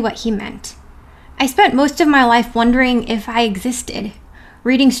exactly what he meant. I spent most of my life wondering if I existed,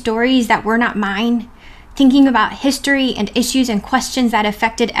 reading stories that were not mine, thinking about history and issues and questions that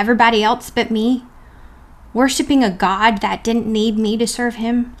affected everybody else but me, worshiping a God that didn't need me to serve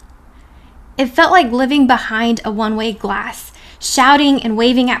him. It felt like living behind a one-way glass, shouting and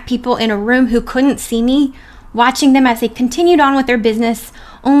waving at people in a room who couldn't see me, watching them as they continued on with their business,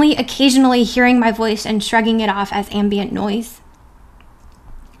 only occasionally hearing my voice and shrugging it off as ambient noise.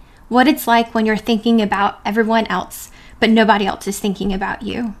 What it's like when you're thinking about everyone else, but nobody else is thinking about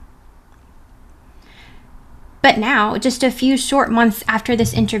you. But now, just a few short months after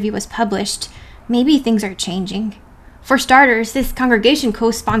this interview was published, maybe things are changing. For starters, this congregation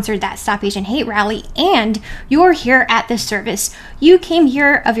co-sponsored that Stop Asian Hate rally, and you're here at this service. You came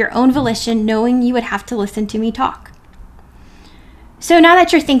here of your own volition, knowing you would have to listen to me talk. So now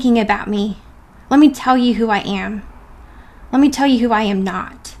that you're thinking about me, let me tell you who I am. Let me tell you who I am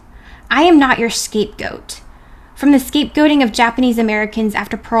not. I am not your scapegoat. From the scapegoating of Japanese Americans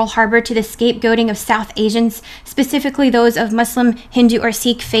after Pearl Harbor to the scapegoating of South Asians, specifically those of Muslim, Hindu, or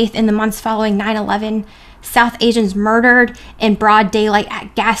Sikh faith in the months following 9/11, South Asians murdered in broad daylight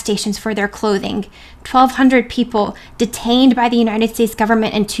at gas stations for their clothing, 1,200 people detained by the United States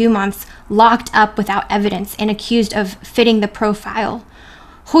government in 2 months, locked up without evidence and accused of fitting the profile.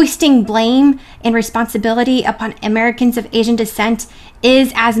 Hoisting blame and responsibility upon Americans of Asian descent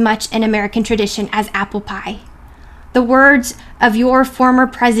is as much an American tradition as apple pie. The words of your former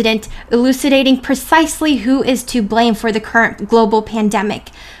president elucidating precisely who is to blame for the current global pandemic,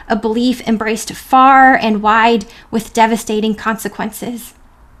 a belief embraced far and wide with devastating consequences.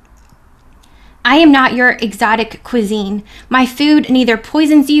 I am not your exotic cuisine. My food neither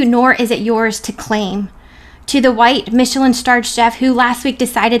poisons you nor is it yours to claim. To the white Michelin-starred chef who last week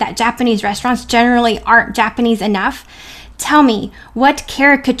decided that Japanese restaurants generally aren't Japanese enough, tell me, what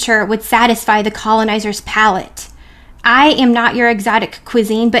caricature would satisfy the colonizer's palate? I am not your exotic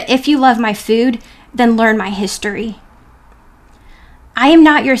cuisine, but if you love my food, then learn my history. I am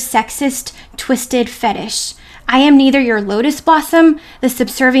not your sexist, twisted fetish. I am neither your lotus blossom, the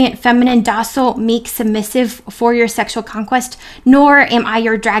subservient, feminine, docile, meek, submissive for your sexual conquest, nor am I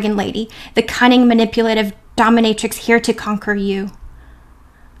your dragon lady, the cunning, manipulative dominatrix here to conquer you.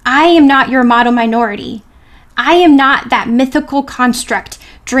 I am not your model minority. I am not that mythical construct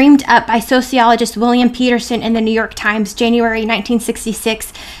dreamed up by sociologist William Peterson in the New York Times, January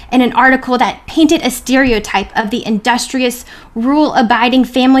 1966, in an article that painted a stereotype of the industrious, rule-abiding,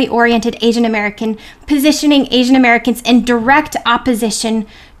 family-oriented Asian American, positioning Asian Americans in direct opposition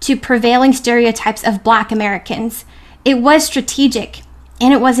to prevailing stereotypes of Black Americans. It was strategic,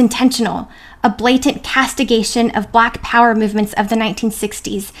 and it was intentional. a blatant castigation of Black power movements of the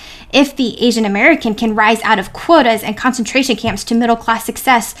 1960s. If the Asian American can rise out of quotas and concentration camps to middle-class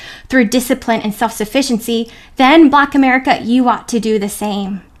success through discipline and self-sufficiency, then Black America, you ought to do the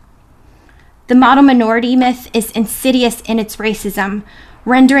same. The model minority myth is insidious in its racism,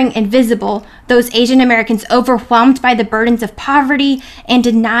 rendering invisible those Asian Americans overwhelmed by the burdens of poverty and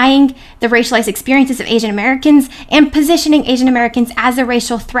denying the racialized experiences of Asian Americans and positioning Asian Americans as a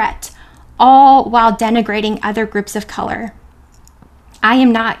racial threat, all while denigrating other groups of color. I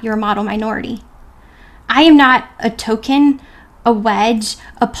am not your model minority. I am not a token, a wedge,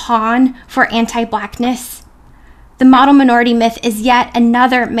 a pawn for anti-Blackness. The model minority myth is yet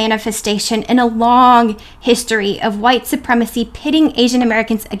another manifestation in a long history of white supremacy pitting Asian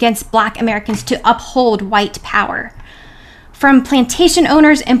Americans against Black Americans to uphold white power. From plantation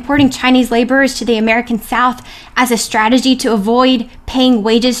owners importing Chinese laborers to the American South as a strategy to avoid paying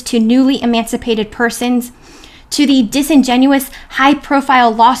wages to newly emancipated persons, to the disingenuous,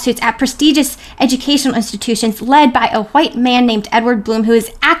 high-profile lawsuits at prestigious educational institutions led by a white man named Edward Bloom, who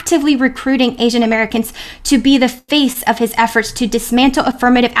is actively recruiting Asian Americans to be the face of his efforts to dismantle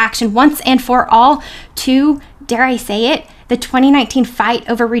affirmative action once and for all, to, dare I say it, the 2019 fight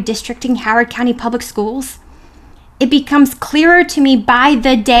over redistricting Howard County Public Schools. It becomes clearer to me by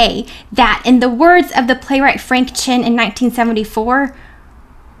the day that, in the words of the playwright Frank Chin in 1974,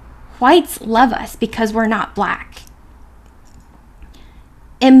 whites love us because we're not Black.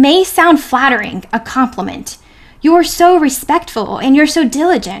 It may sound flattering, a compliment. You're so respectful and you're so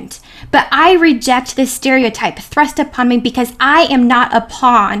diligent. But I reject this stereotype thrust upon me because I am not a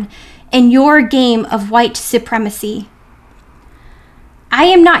pawn in your game of white supremacy. I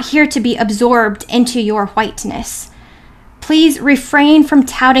am not here to be absorbed into your whiteness. Please refrain from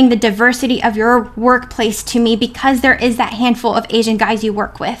touting the diversity of your workplace to me because there is that handful of Asian guys you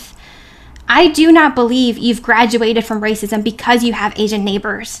work with. I do not believe you've graduated from racism because you have Asian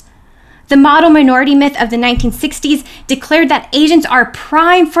neighbors. The model minority myth of the 1960s declared that Asians are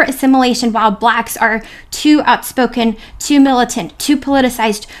primed for assimilation while Blacks are too outspoken, too militant, too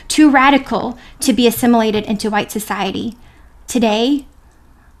politicized, too radical to be assimilated into white society. Today,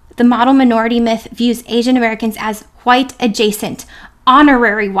 the model minority myth views Asian Americans as white adjacent,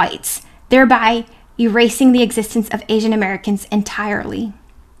 honorary whites, thereby erasing the existence of Asian Americans entirely.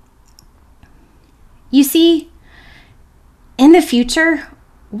 You see, in the future,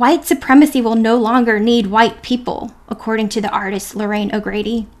 white supremacy will no longer need white people, according to the artist Lorraine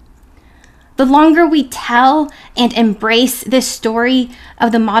O'Grady. The longer we tell and embrace this story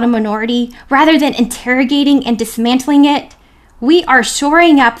of the model minority, rather than interrogating and dismantling it, we are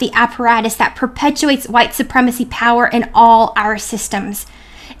shoring up the apparatus that perpetuates white supremacy power in all our systems.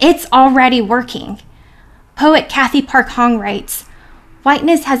 It's already working. Poet Kathy Park Hong writes,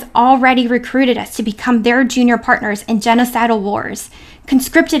 "Whiteness has already recruited us to become their junior partners in genocidal wars,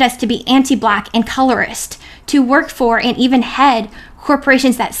 conscripted us to be anti-Black and colorist, to work for and even head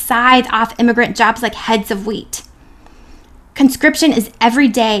corporations that scythe off immigrant jobs like heads of wheat. Conscription is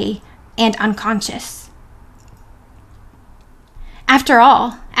everyday and unconscious." After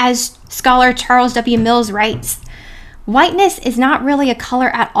all, as scholar Charles W. Mills writes, whiteness is not really a color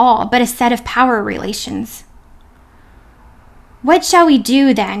at all, but a set of power relations. What shall we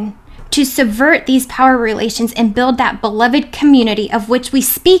do then to subvert these power relations and build that beloved community of which we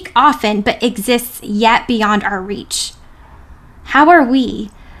speak often but exists yet beyond our reach? How are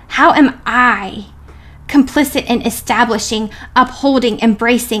we, how am I complicit in establishing, upholding,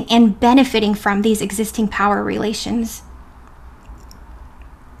 embracing, and benefiting from these existing power relations?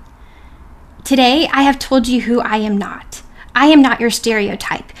 Today, I have told you who I am not. I am not your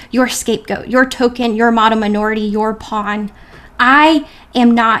stereotype, your scapegoat, your token, your model minority, your pawn. I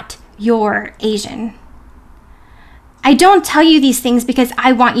am not your Asian. I don't tell you these things because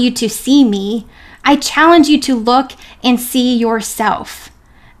I want you to see me. I challenge you to look and see yourself.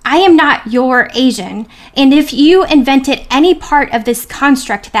 I am not your Asian, and if you invented any part of this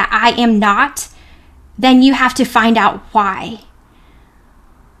construct that I am not, then you have to find out why.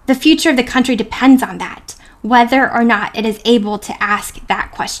 The future of the country depends on that, whether or not it is able to ask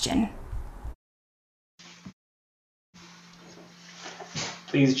that question.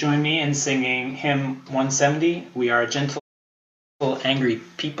 Please join me in singing hymn 170, We Are a Gentle, Angry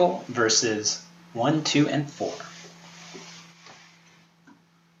People, verses 1, 2, and 4.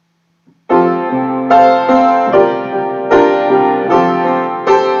 We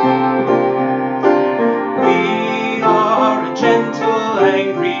are a gentle,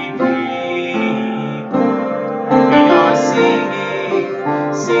 angry people. We are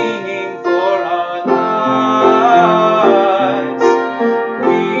singing for our lives.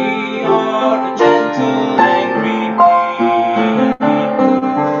 We are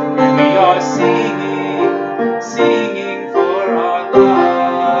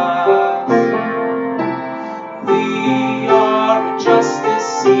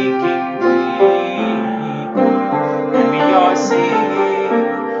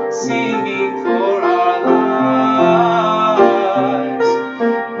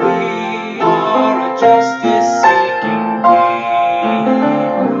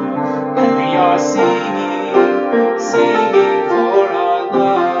singing, singing for our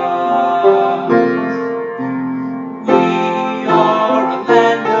lives. We are a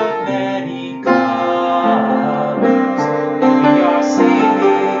land of many colors, and we are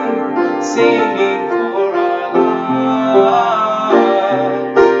singing, singing for our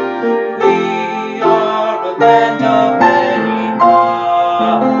lives. We are a land of many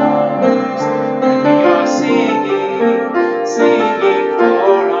colors, and we are singing, singing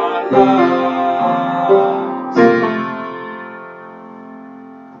for our lives.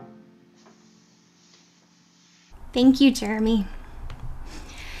 Thank you, Jeremy.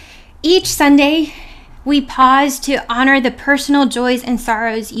 Each Sunday, we pause to honor the personal joys and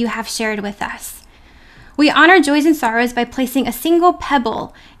sorrows you have shared with us. We honor joys and sorrows by placing a single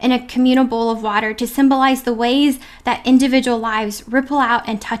pebble in a communal bowl of water to symbolize the ways that individual lives ripple out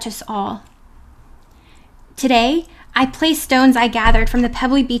and touch us all. Today, I place stones I gathered from the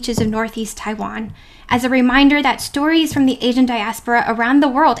pebbly beaches of Northeast Taiwan as a reminder that stories from the Asian diaspora around the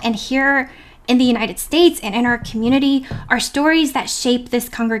world and here in the United States and in our community are stories that shape this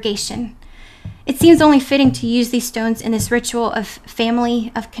congregation. It seems only fitting to use these stones in this ritual of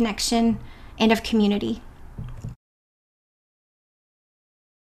family, of connection, and of community.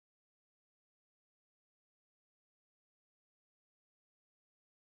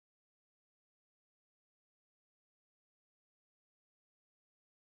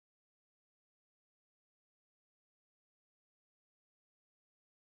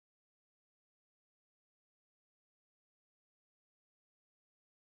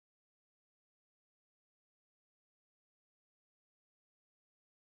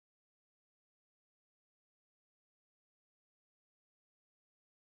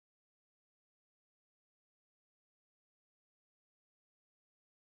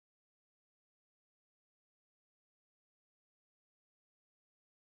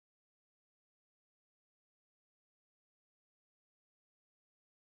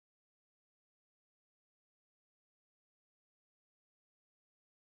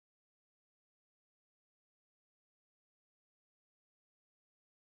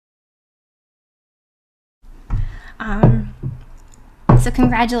 So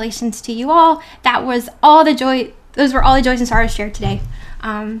congratulations to you all. That was all the joy. Those were all the joys and sorrows shared today.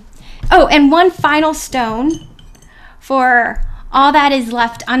 Oh, and one final stone for all that is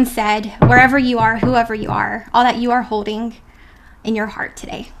left unsaid, wherever you are, whoever you are, all that you are holding in your heart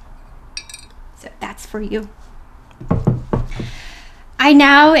today. So that's for you. I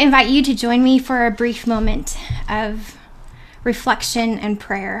now invite you to join me for a brief moment of reflection and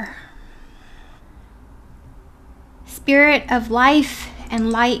prayer. Spirit of life and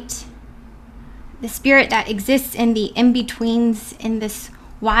light, the spirit that exists in the in-betweens in this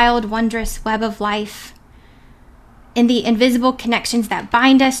wild, wondrous web of life, in the invisible connections that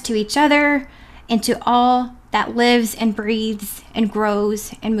bind us to each other and to all that lives and breathes and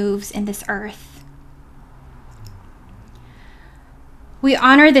grows and moves in this earth. We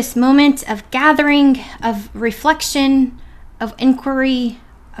honor this moment of gathering, of reflection, of inquiry,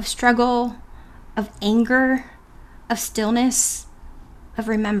 of struggle, of anger, of stillness, of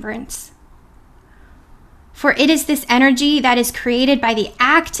remembrance. For it is this energy that is created by the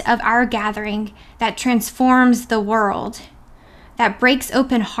act of our gathering that transforms the world, that breaks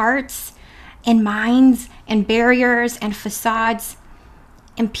open hearts and minds and barriers and facades,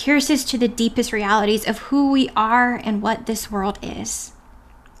 and pierces to the deepest realities of who we are and what this world is.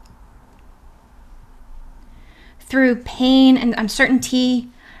 Through pain and uncertainty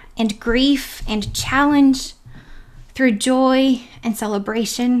and grief and challenge, through joy and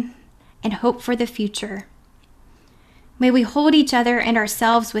celebration and hope for the future, may we hold each other and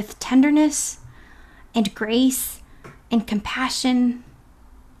ourselves with tenderness and grace and compassion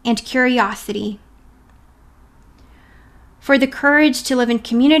and curiosity. For the courage to live in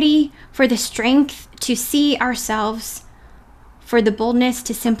community, for the strength to see ourselves, for the boldness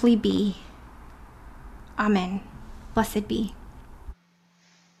to simply be. Amen. Blessed be.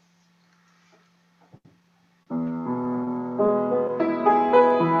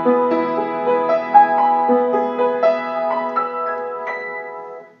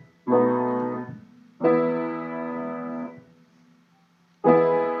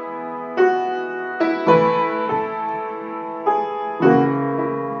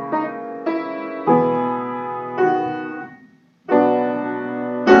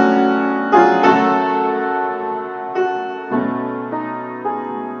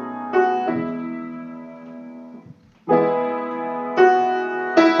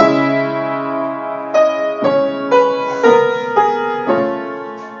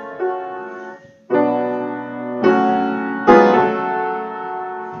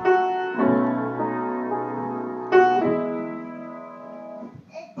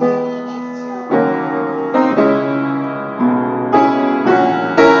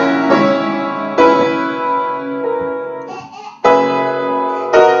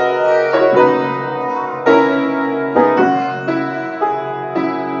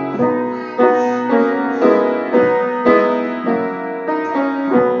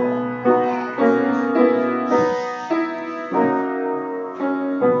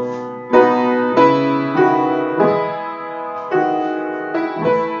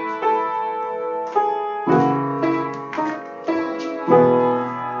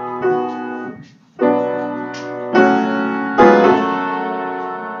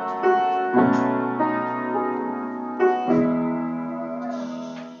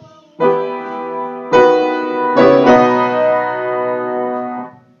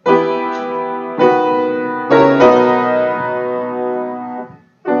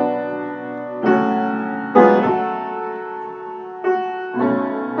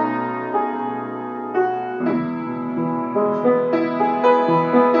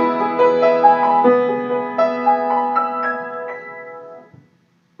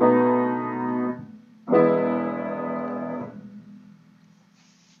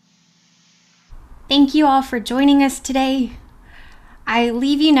 Thank you all for joining us today. I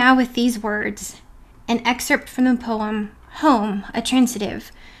leave you now with these words, an excerpt from the poem Home, a Transitive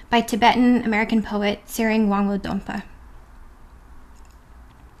by Tibetan American poet Tsering Wanglao-Dompa.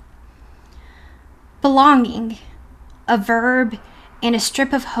 Belonging, a verb and a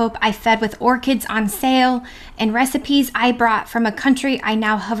strip of hope I fed with orchids on sale and recipes I brought from a country I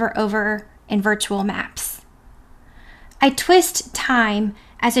now hover over in virtual maps. I twist time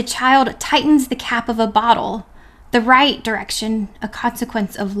as a child tightens the cap of a bottle, the right direction a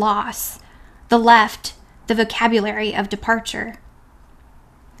consequence of loss, the left the vocabulary of departure.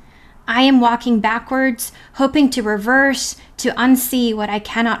 I am walking backwards, hoping to reverse, to unsee what I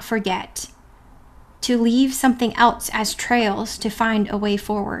cannot forget, to leave something else as trails to find a way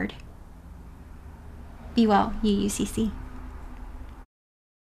forward. Be well, UUCC.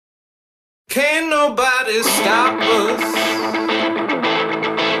 Can't nobody stop us.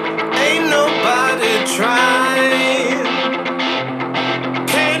 Ain't nobody trying.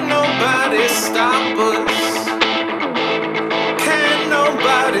 Can't nobody stop us. Can't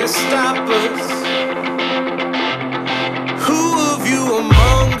nobody stop us. Who of you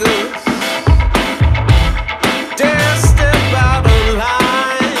among us dare step out of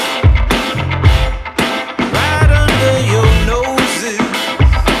line? Right under your noses,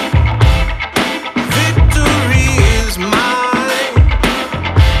 victory is mine.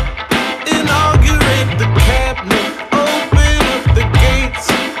 Inaugurate the cabinet, open up the gates,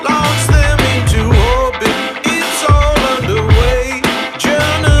 launch them into orbit. It's all underway.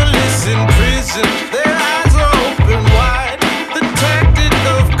 Journalists in prison, their eyes are open wide. The tactic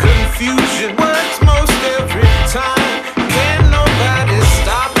of confusion works most every time. Can't nobody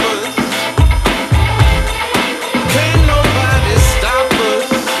stop us. Can't nobody stop us.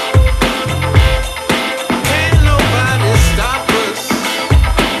 Can't nobody stop us.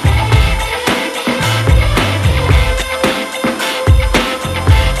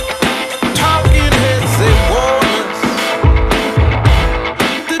 Talking heads, they warn us.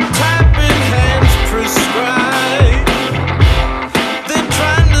 The typing hands prescribe. They're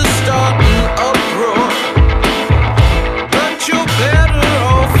trying to start an uproar, but you're better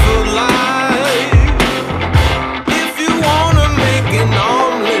off alive. If you wanna make an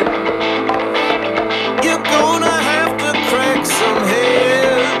omelet, you're gonna have to crack some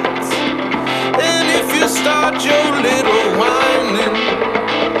heads. And if you start your little whining,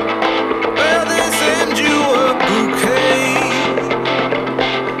 well, they send you a bouquet.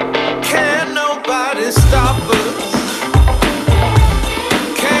 Can't nobody stop us.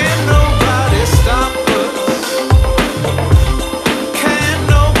 Can't nobody stop us. Can't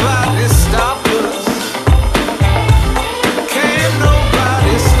nobody stop us. Can't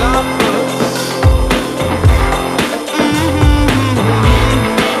nobody stop us.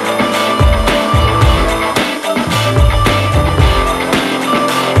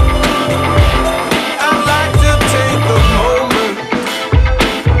 I'd like to take a moment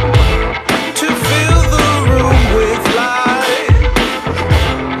to fill the room with light.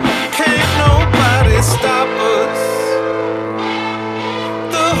 Can't nobody stop us.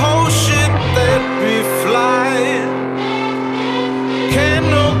 The whole shit that we flying. Can't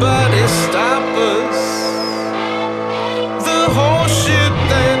nobody stop us. The whole shit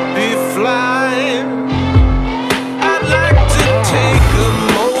that we flying. I'd like to take a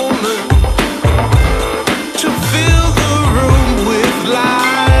moment to fill the room with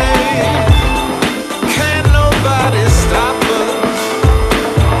light. Can't nobody stop us.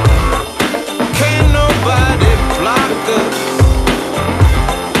 Can't nobody block us.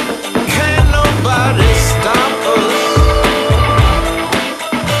 Can't nobody stop us.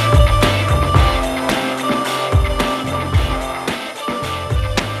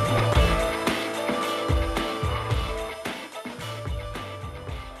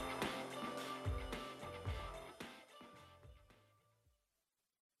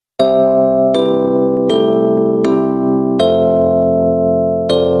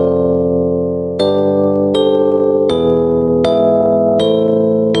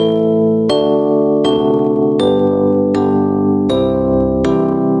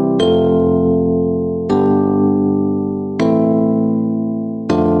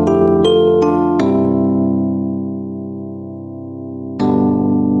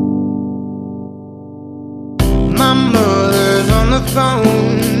 My mother's on the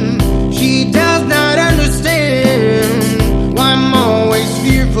phone. She does not understand why I'm always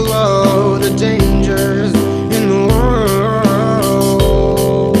fearful of the dangers in the world.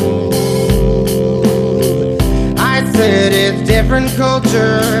 I said it's different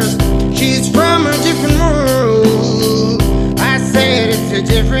cultures. She's from a different world. I said it's a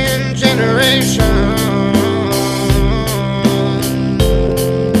different generation.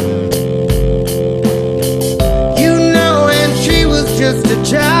 just a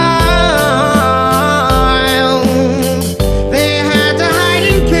child. They had to hide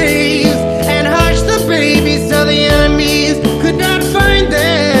in caves and hush the babies so the enemies could not find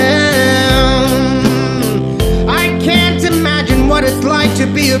them. I can't imagine what it's like to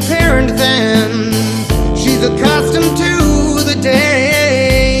be a parent then. She's accustomed to the danger.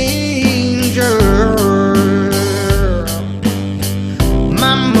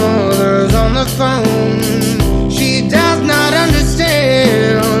 My mother's on the phone. She does not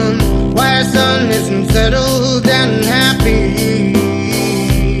understand why her son isn't settled and happy.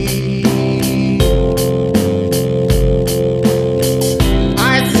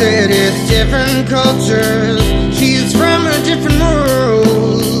 I said it's different cultures. She's from a different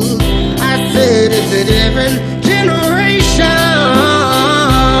world. I said it's a different generation.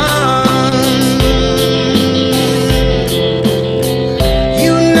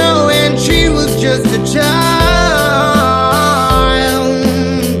 You know, and she was just a child.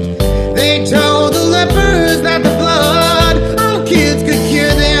 They told the lepers that the blood of kids could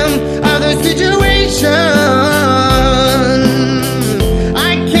cure them of their situation.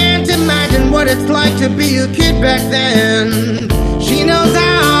 I can't imagine what it's like to be a kid back then. She knows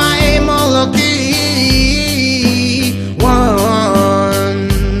I'm a lucky one.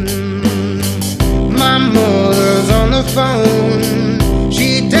 My mother's on the phone. She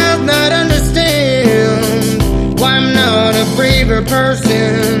does not understand why I'm not a braver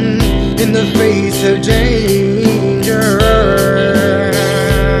person in the face of danger.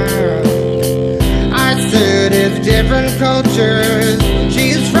 I said it's different cultures.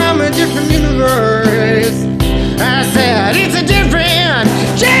 She's from a different universe. I said it's a different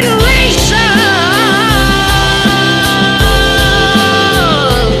generation.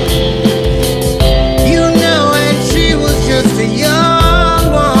 You know, and she was just a young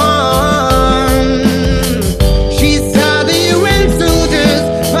one. She saw the UN soldiers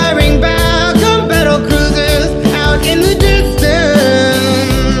firing back on battle cruisers out in the distance.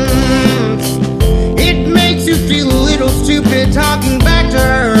 It makes you feel a little stupid talking back to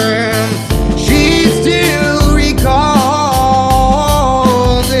her. She still recalls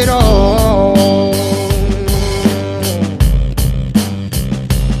it all.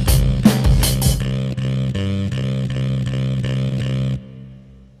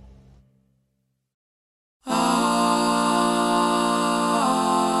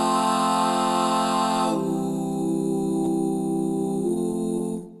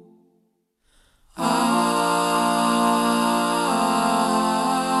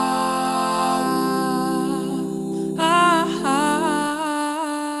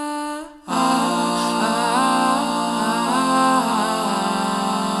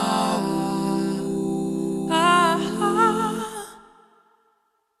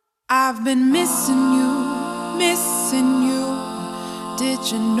 I've been missing you, missing you. Did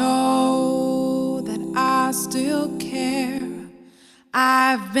you know that I still care?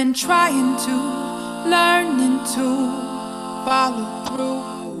 I've been trying to, learning to follow through,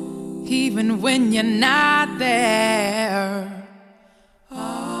 even when you're not there.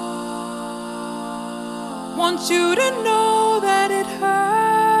 Want you to know that it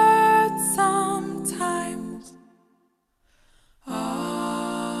hurts sometimes.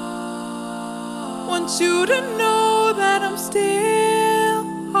 Want you to know that I'm still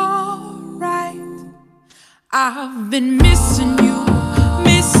alright. I've been missing you,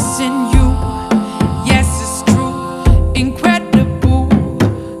 missing you. Yes, it's true, incredible,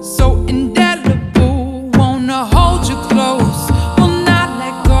 so indelible. Wanna hold you close, will not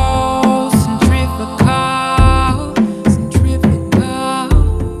let go. Centrifugal, centrifugal.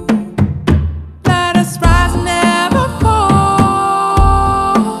 Let us rise, never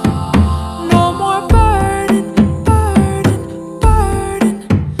fall. No more burden, burden, burden.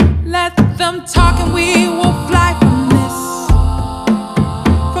 Let them talk and we